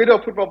 Where do I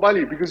put my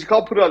money? Because you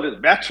can't put it on the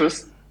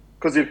mattress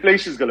because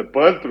inflation is going to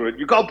burn through it.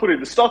 You can't put it in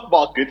the stock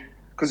market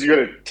because you're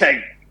going to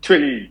tank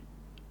 20,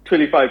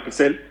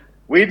 25%.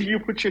 Where do you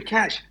put your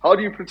cash? How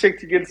do you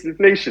protect against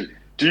inflation?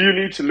 Do you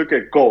need to look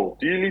at gold?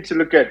 Do you need to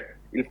look at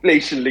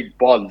inflation-linked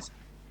bonds?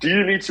 Do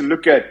you need to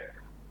look at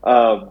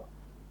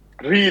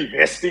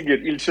reinvesting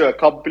it into a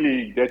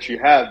company that you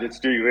have that's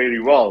doing really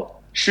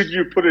well? Should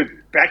you put it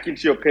back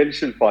into your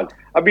pension fund?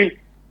 I mean,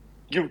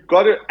 you've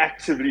got to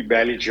actively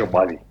manage your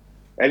money.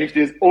 And if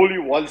there's only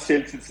one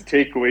sentence to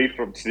take away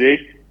from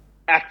today,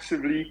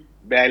 actively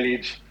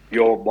manage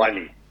your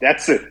money.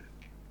 That's it.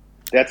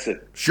 That's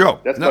it. Sure.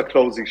 That's my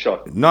closing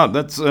shot. No,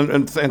 that's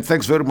and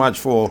thanks very much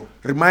for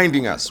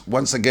reminding us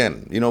once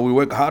again. You know, we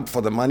work hard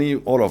for the money,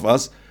 all of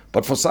us,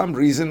 but for some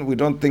reason we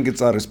don't think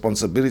it's our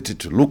responsibility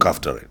to look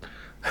after it.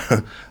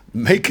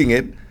 Making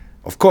it,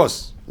 of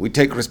course, we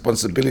take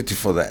responsibility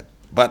for that,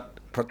 but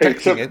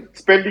protecting it.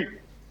 Spending.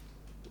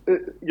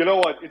 You know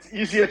what? It's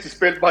easier to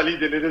spend money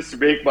than it is to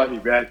make money,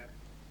 man.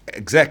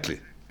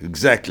 Exactly.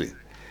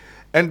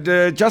 And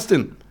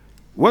Justin,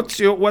 what's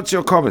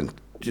your comment?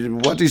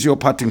 What is your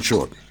parting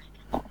shot?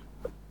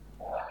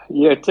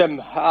 Yeah, Tim,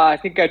 I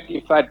think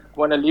if I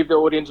want to leave the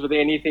audience with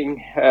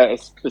anything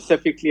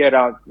specifically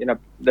around,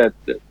 the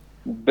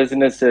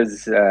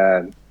businesses,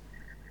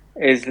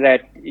 is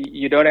that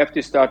you don't have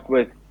to start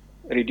with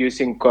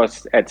reducing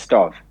costs at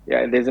staff.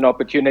 Yeah, there's an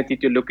opportunity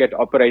to look at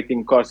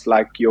operating costs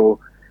like your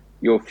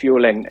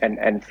fuel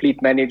and fleet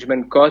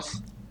management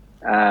costs.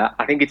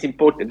 I think it's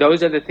important.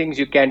 Those are the things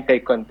you can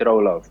take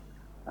control of.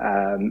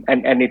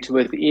 And it's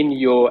within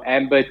your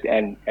ambit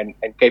and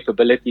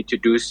capability to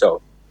do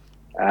so.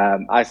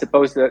 I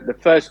suppose the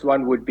first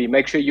one would be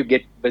make sure you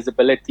get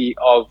visibility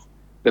of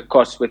the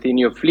costs within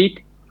your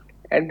fleet.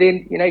 And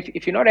then,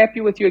 if you're not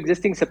happy with your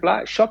existing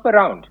supplier, shop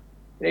around.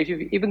 If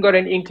you've even got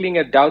an inkling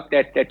of doubt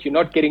that you're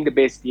not getting the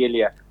best deal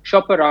here,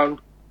 shop around,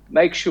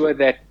 make sure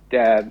that,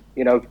 there's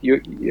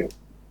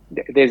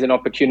an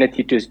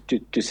opportunity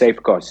to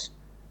save costs.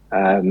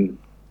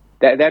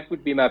 That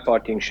would be my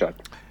parting shot.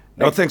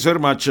 No, thanks very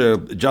much,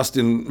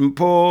 Justin.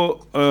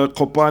 Mpo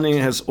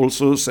Kopani has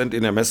also sent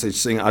in a message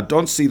saying, I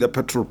don't see the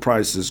petrol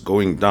prices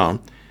going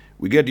down.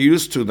 We get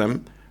used to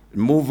them,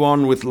 move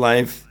on with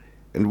life,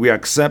 and we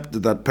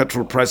accept that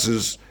petrol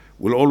prices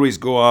will always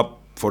go up.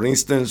 For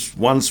instance,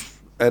 once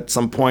at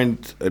some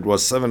point it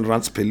was 7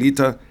 rands per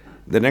liter.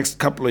 The next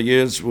couple of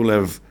years we'll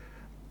have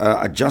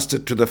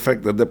adjusted to the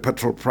fact that the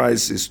petrol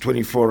price is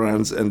 24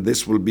 rands, and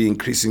this will be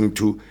increasing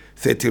to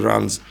 30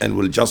 rands, and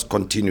we'll just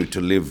continue to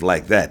live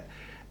like that.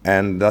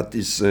 And that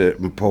is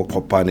Mpo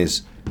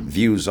Kopani's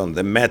views on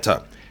the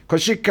matter.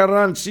 Koushik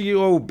Karan,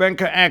 CEO,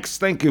 Banker X,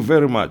 thank you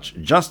very much.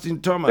 Justin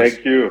Thomas,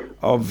 thank you,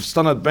 of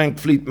Standard Bank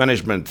Fleet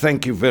Management,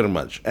 thank you very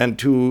much. And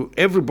to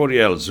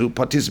everybody else who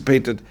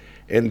participated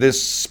in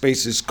this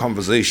Spaces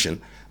conversation,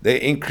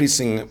 the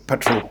increasing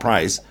petrol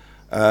price,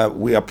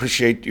 we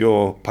appreciate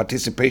your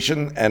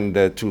participation. And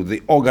to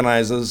the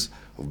organizers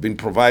who've been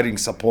providing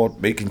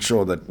support, making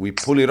sure that we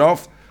pull it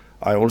off,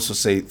 I also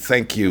say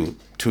thank you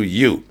to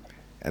you.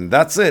 And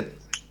that's it.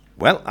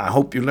 Well, I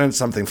hope you learned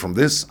something from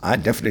this. I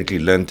definitely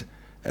learned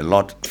a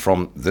lot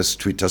from this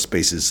Twitter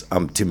Spaces.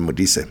 I'm Tim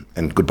Modise,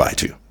 and goodbye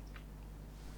to you.